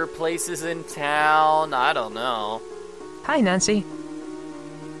burger places in town. I don't know. Hi, Nancy.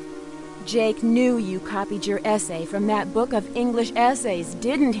 Jake knew you copied your essay from that book of English essays,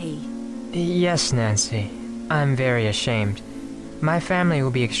 didn't he? Yes, Nancy. I'm very ashamed. My family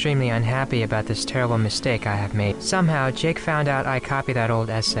will be extremely unhappy about this terrible mistake I have made. Somehow, Jake found out I copied that old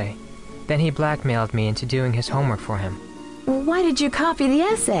essay. Then he blackmailed me into doing his homework for him. Why did you copy the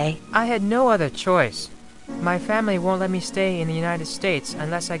essay? I had no other choice. My family won't let me stay in the United States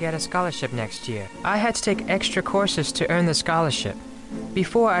unless I get a scholarship next year. I had to take extra courses to earn the scholarship.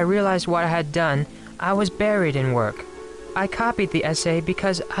 Before I realized what I had done, I was buried in work. I copied the essay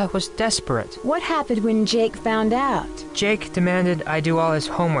because I was desperate. What happened when Jake found out? Jake demanded I do all his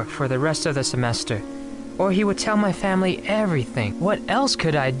homework for the rest of the semester, or he would tell my family everything. What else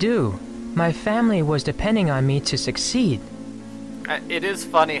could I do? My family was depending on me to succeed. It is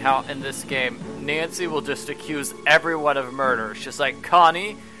funny how in this game, Nancy will just accuse everyone of murder. She's like,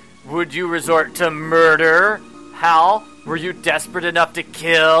 Connie, would you resort to murder? Hal, were you desperate enough to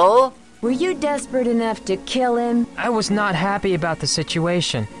kill? Were you desperate enough to kill him? I was not happy about the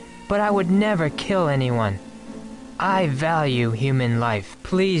situation, but I would never kill anyone. I value human life.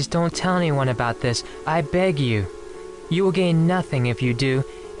 Please don't tell anyone about this. I beg you. You will gain nothing if you do,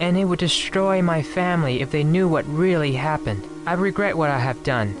 and it would destroy my family if they knew what really happened. I regret what I have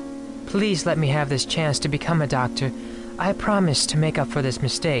done. Please let me have this chance to become a doctor. I promise to make up for this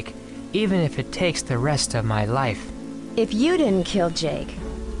mistake, even if it takes the rest of my life. If you didn't kill Jake,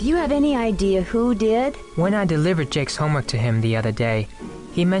 do you have any idea who did? When I delivered Jake's homework to him the other day,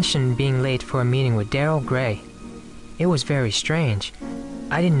 he mentioned being late for a meeting with Daryl Gray. It was very strange.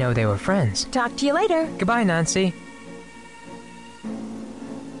 I didn't know they were friends. Talk to you later. Goodbye, Nancy.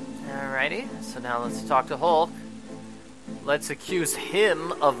 Alrighty, so now let's talk to Hulk. Let's accuse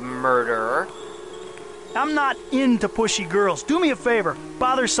him of murder. I'm not into pushy girls. Do me a favor.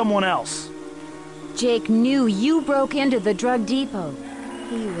 Bother someone else. Jake knew you broke into the drug depot.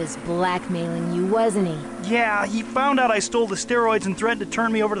 He was blackmailing you, wasn't he? Yeah, he found out I stole the steroids and threatened to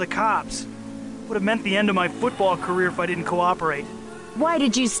turn me over to the cops. Would have meant the end of my football career if I didn't cooperate. Why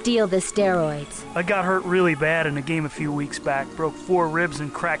did you steal the steroids? I got hurt really bad in a game a few weeks back, broke 4 ribs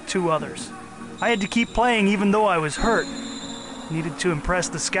and cracked 2 others. I had to keep playing even though I was hurt. Needed to impress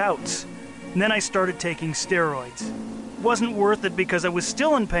the scouts. And then I started taking steroids. Wasn't worth it because I was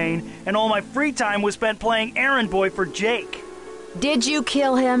still in pain and all my free time was spent playing errand boy for Jake. Did you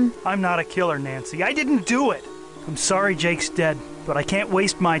kill him? I'm not a killer, Nancy. I didn't do it. I'm sorry Jake's dead, but I can't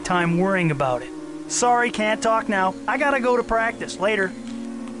waste my time worrying about it. Sorry, can't talk now. I gotta go to practice. Later.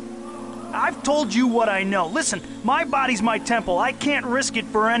 I've told you what I know. Listen, my body's my temple. I can't risk it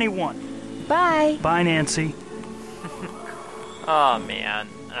for anyone. Bye. Bye, Nancy. Oh, man.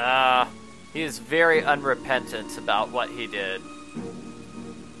 He is very unrepentant about what he did.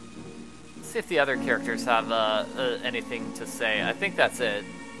 Let's see if the other characters have anything to say. I think that's it.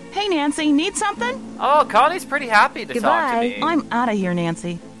 Hey, Nancy, need something? Oh, Connie's pretty happy to talk to me. I'm out of here,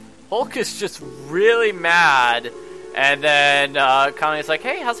 Nancy. Hulk is just really mad, and then Connie's like,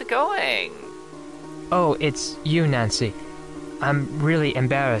 hey, how's it going? Oh, it's you, Nancy. I'm really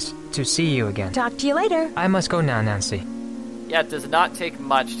embarrassed to see you again. Talk to you later. I must go now, Nancy. Yeah, it does not take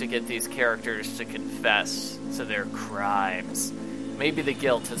much to get these characters to confess to their crimes. Maybe the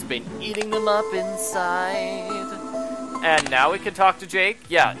guilt has been eating them up inside. And now we can talk to Jake?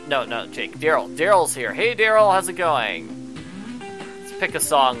 Yeah, no, Jake. Daryl. Daryl's here. Hey, Daryl, how's it going? Let's pick a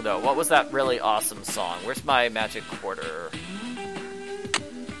song, though. What was that really awesome song? Where's my magic quarter?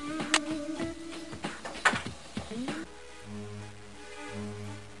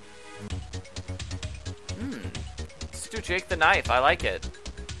 Let's do Jake the Knife. I like it.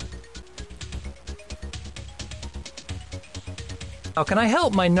 How can I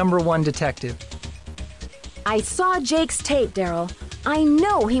help, my #1 detective? I saw Jake's tape, Daryl. I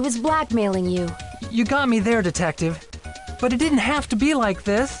know he was blackmailing you. You got me there, detective. But it didn't have to be like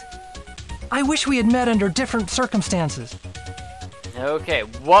this. I wish we had met under different circumstances. Okay,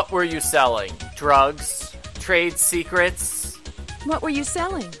 what were you selling? Drugs? trade secrets. What were you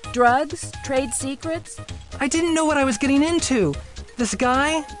selling? Drugs? Trade secrets? I didn't know what I was getting into. This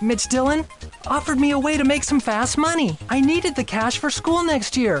guy, Mitch Dillon, offered me a way to make some fast money. I needed the cash for school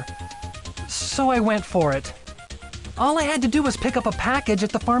next year. So I went for it. All I had to do was pick up a package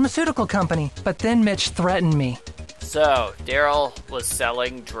at the pharmaceutical company, but then Mitch threatened me. So, Daryl was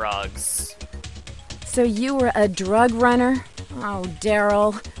selling drugs. So you were a drug runner? Oh,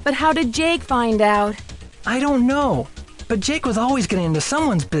 Daryl. But how did Jake find out? I don't know, but Jake was always getting into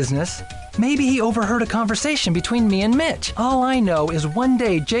someone's business. Maybe he overheard a conversation between me and Mitch. All I know is one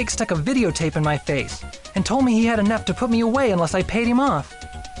day Jake stuck a videotape in my face and told me he had enough to put me away unless I paid him off.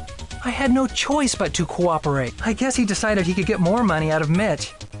 I had no choice but to cooperate. I guess he decided he could get more money out of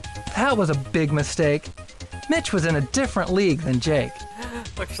Mitch. That was a big mistake. Mitch was in a different league than Jake.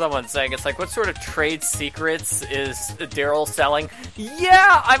 Like someone's saying, it's like, what sort of trade secrets is Daryl selling?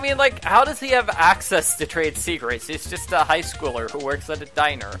 Yeah, I mean, like, how does he have access to trade secrets? He's just a high schooler who works at a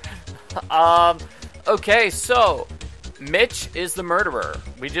diner. Okay, so Mitch is the murderer.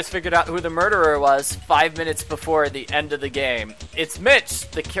 We just figured out who the murderer was 5 minutes before the end of the game. It's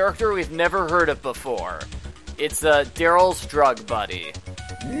Mitch, the character we've never heard of before. It's Daryl's drug buddy.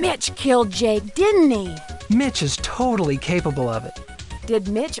 Mitch killed Jake, didn't he? Mitch is totally capable of it. Did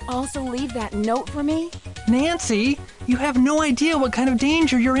Mitch also leave that note for me? Nancy, you have no idea what kind of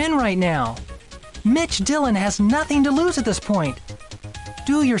danger you're in right now. Mitch Dillon has nothing to lose at this point.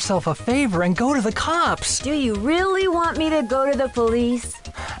 Do yourself a favor and go to the cops. Do you really want me to go to the police?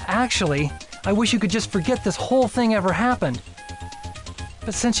 Actually, I wish you could just forget this whole thing ever happened.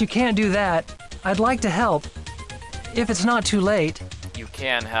 But since you can't do that, I'd like to help. If it's not too late. You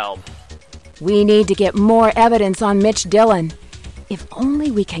can help. We need to get more evidence on Mitch Dillon. If only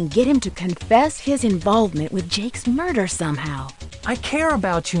we can get him to confess his involvement with Jake's murder somehow. I care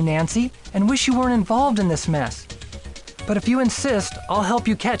about you, Nancy, and wish you weren't involved in this mess. But if you insist, I'll help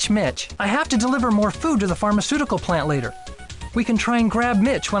you catch Mitch. I have to deliver more food to the pharmaceutical plant later. We can try and grab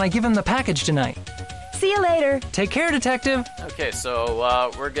Mitch when I give him the package tonight. See you later. Take care, Detective. Okay,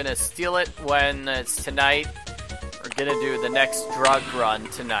 so we're gonna steal it when it's tonight. We're gonna do the next drug run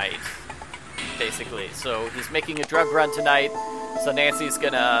tonight, basically. So he's making a drug run tonight. So Nancy's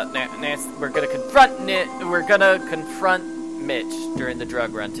gonna, we're gonna confront Mitch during the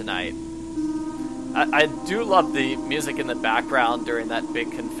drug run tonight. I do love the music in the background during that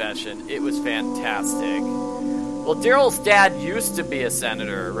big confession. It was fantastic. Well, Daryl's dad used to be a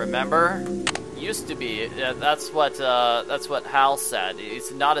senator, remember? Used to be. That's what Hal said.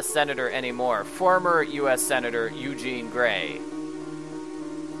 He's not a senator anymore. Former U.S. Senator Eugene Gray.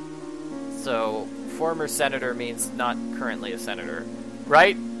 So, former senator means not currently a senator.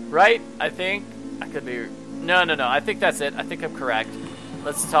 Right? Right? I think? I could be... No. I think that's it. I think I'm correct.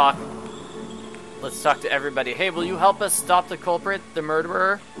 Let's talk. Let's talk to everybody. Hey, will you help us stop the culprit, the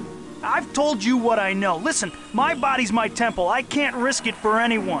murderer? I've told you what I know. Listen, my body's my temple. I can't risk it for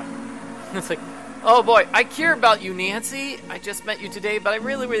anyone. It's like, oh boy, I care about you, Nancy. I just met you today, but I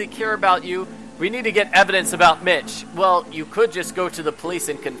really, really care about you. We need to get evidence about Mitch. Well, you could just go to the police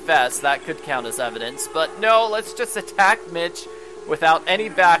and confess. That could count as evidence. But no, let's just attack Mitch without any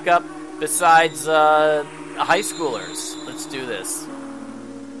backup besides high schoolers. Let's do this.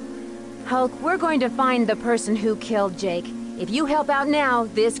 Hulk, we're going to find the person who killed Jake. If you help out now,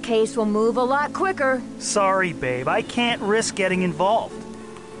 this case will move a lot quicker. Sorry, babe. I can't risk getting involved.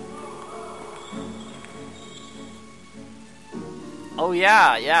 Oh,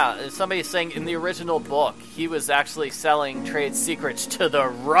 yeah. Somebody's saying in the original book, he was actually selling trade secrets to the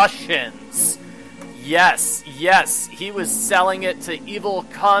Russians. Yes, he was selling it to evil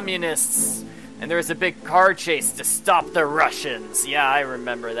communists. And there was a big car chase to stop the Russians. Yeah, I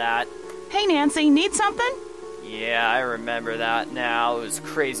remember that. Hey, Nancy, need something? Yeah, I remember that now. It was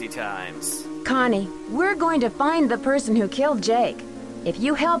crazy times. Connie, we're going to find the person who killed Jake. If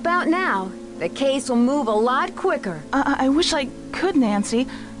you help out now, the case will move a lot quicker. I wish I could, Nancy.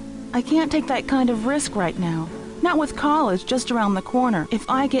 I can't take that kind of risk right now. Not with college just around the corner. If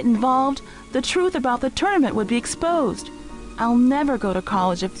I get involved, the truth about the tournament would be exposed. I'll never go to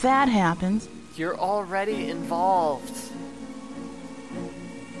college if that happens. You're already involved.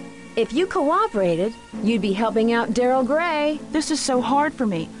 If you cooperated, you'd be helping out Daryl Gray. This is so hard for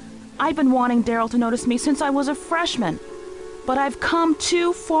me. I've been wanting Daryl to notice me since I was a freshman. But I've come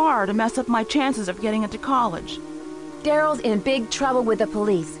too far to mess up my chances of getting into college. Daryl's in big trouble with the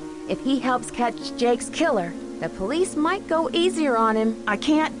police. If he helps catch Jake's killer, the police might go easier on him. I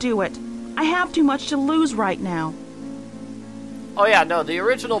can't do it. I have too much to lose right now. Oh yeah, no, the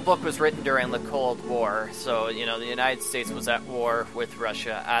original book was written during the Cold War, so, the United States was at war with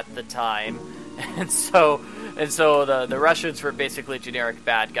Russia at the time, and so the Russians were basically generic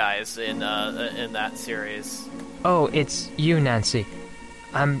bad guys in that series. Oh, it's you, Nancy.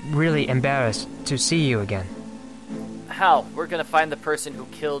 I'm really embarrassed to see you again. Hal, we're gonna find the person who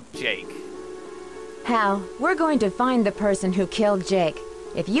killed Jake. Hal, we're going to find the person who killed Jake.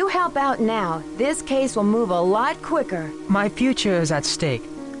 If you help out now, this case will move a lot quicker. My future is at stake.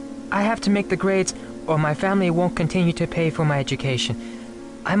 I have to make the grades, or my family won't continue to pay for my education.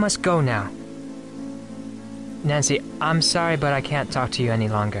 I must go now. Nancy, I'm sorry, but I can't talk to you any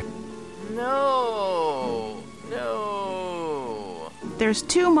longer. No. There's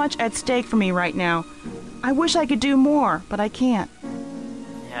too much at stake for me right now. I wish I could do more, but I can't.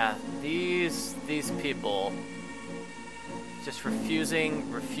 Yeah, these people just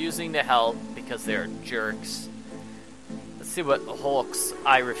refusing to help because they're jerks. Let's see what Hulk's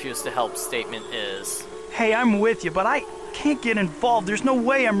 "I refuse to help" statement is. Hey, I'm with you, but I can't get involved. There's no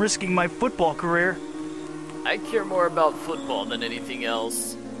way I'm risking my football career. I care more about football than anything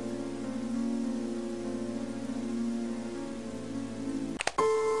else.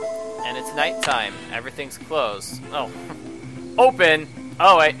 And it's nighttime. Everything's closed. Oh. Open!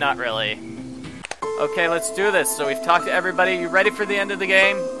 Oh wait, not really. Okay, let's do this. So we've talked to everybody. You ready for the end of the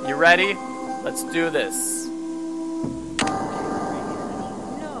game? You ready? Let's do this.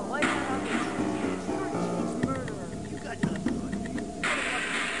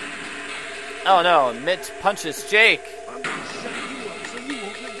 Oh no, Mitch punches Jake.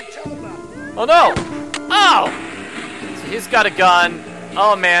 Oh no! Oh! So he's got a gun.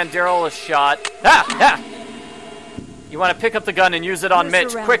 Oh man, Daryl is shot. Ah! Ah! You want to pick up the gun and use it on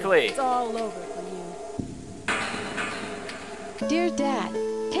Mitch, quickly. It's all over for you. Dear Dad,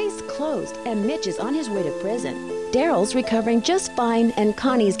 case closed and Mitch is on his way to prison. Daryl's recovering just fine and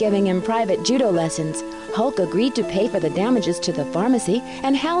Connie's giving him private judo lessons. Hulk agreed to pay for the damages to the pharmacy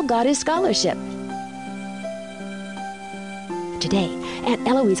and Hal got his scholarship. Today, Aunt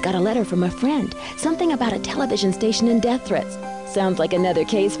Eloise got a letter from a friend. Something about a television station and death threats. Sounds like another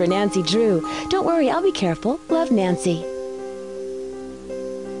case for Nancy Drew. Don't worry, I'll be careful. Love, Nancy.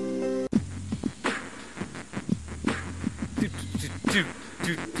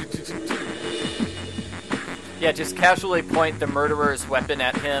 Yeah, just casually point the murderer's weapon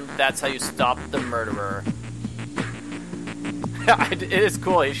at him. That's how you stop the murderer. It is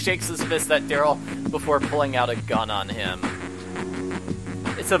cool. He shakes his fist at Daryl before pulling out a gun on him.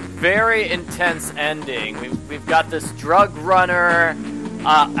 It's a very intense ending. We've got this drug runner.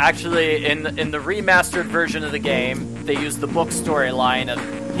 Actually, in the remastered version of the game, they use the book storyline of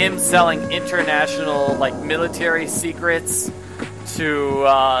him selling international military secrets to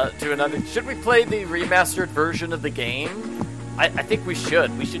another. Should we play the remastered version of the game? I think we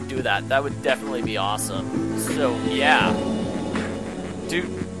should. We should do that. That would definitely be awesome. So yeah.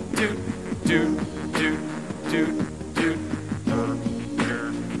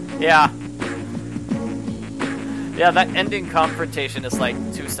 Yeah. Yeah, that ending confrontation is like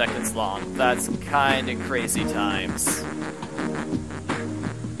 2 seconds long. That's kind of crazy times.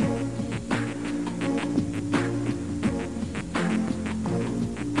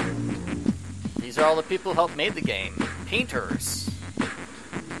 These are all the people who helped made the game. Painters.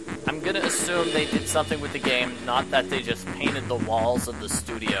 I'm gonna assume they did something with the game, not that they just painted the walls of the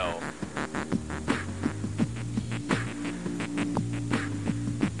studio.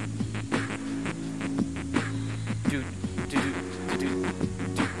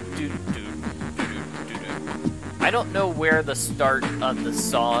 I don't know where the start of the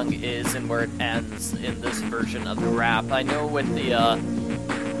song is and where it ends in this version of the rap. I know with the,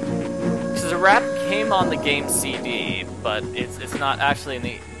 because the rap came on the game CD, but it's not actually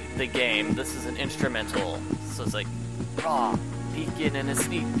in the game. This is an instrumental, so it's like, raw, peeking and a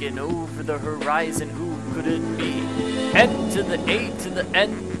sneaking over the horizon, who could it be? N to the A to the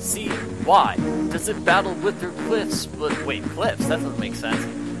N, C, Y. Does it battle with her cliffs? But wait, cliffs? That doesn't make sense.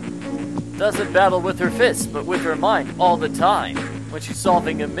 Doesn't battle with her fists, but with her mind all the time. When she's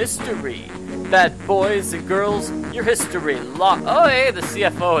solving a mystery. Bad boys and girls, your history oh, hey, the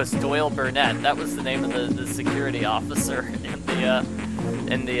CFO is Doyle Burnett. That was the name of the security officer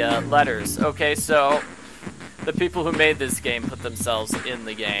in the letters. Okay, so the people who made this game put themselves in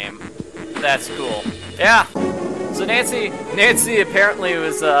the game. That's cool. Yeah. So Nancy apparently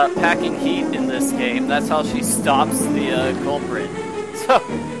was packing heat in this game. That's how she stops the culprit. So,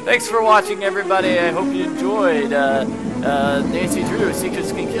 thanks for watching, everybody. I hope you enjoyed Nancy Drew,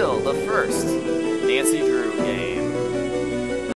 Secrets Can Kill, the first Nancy Drew game.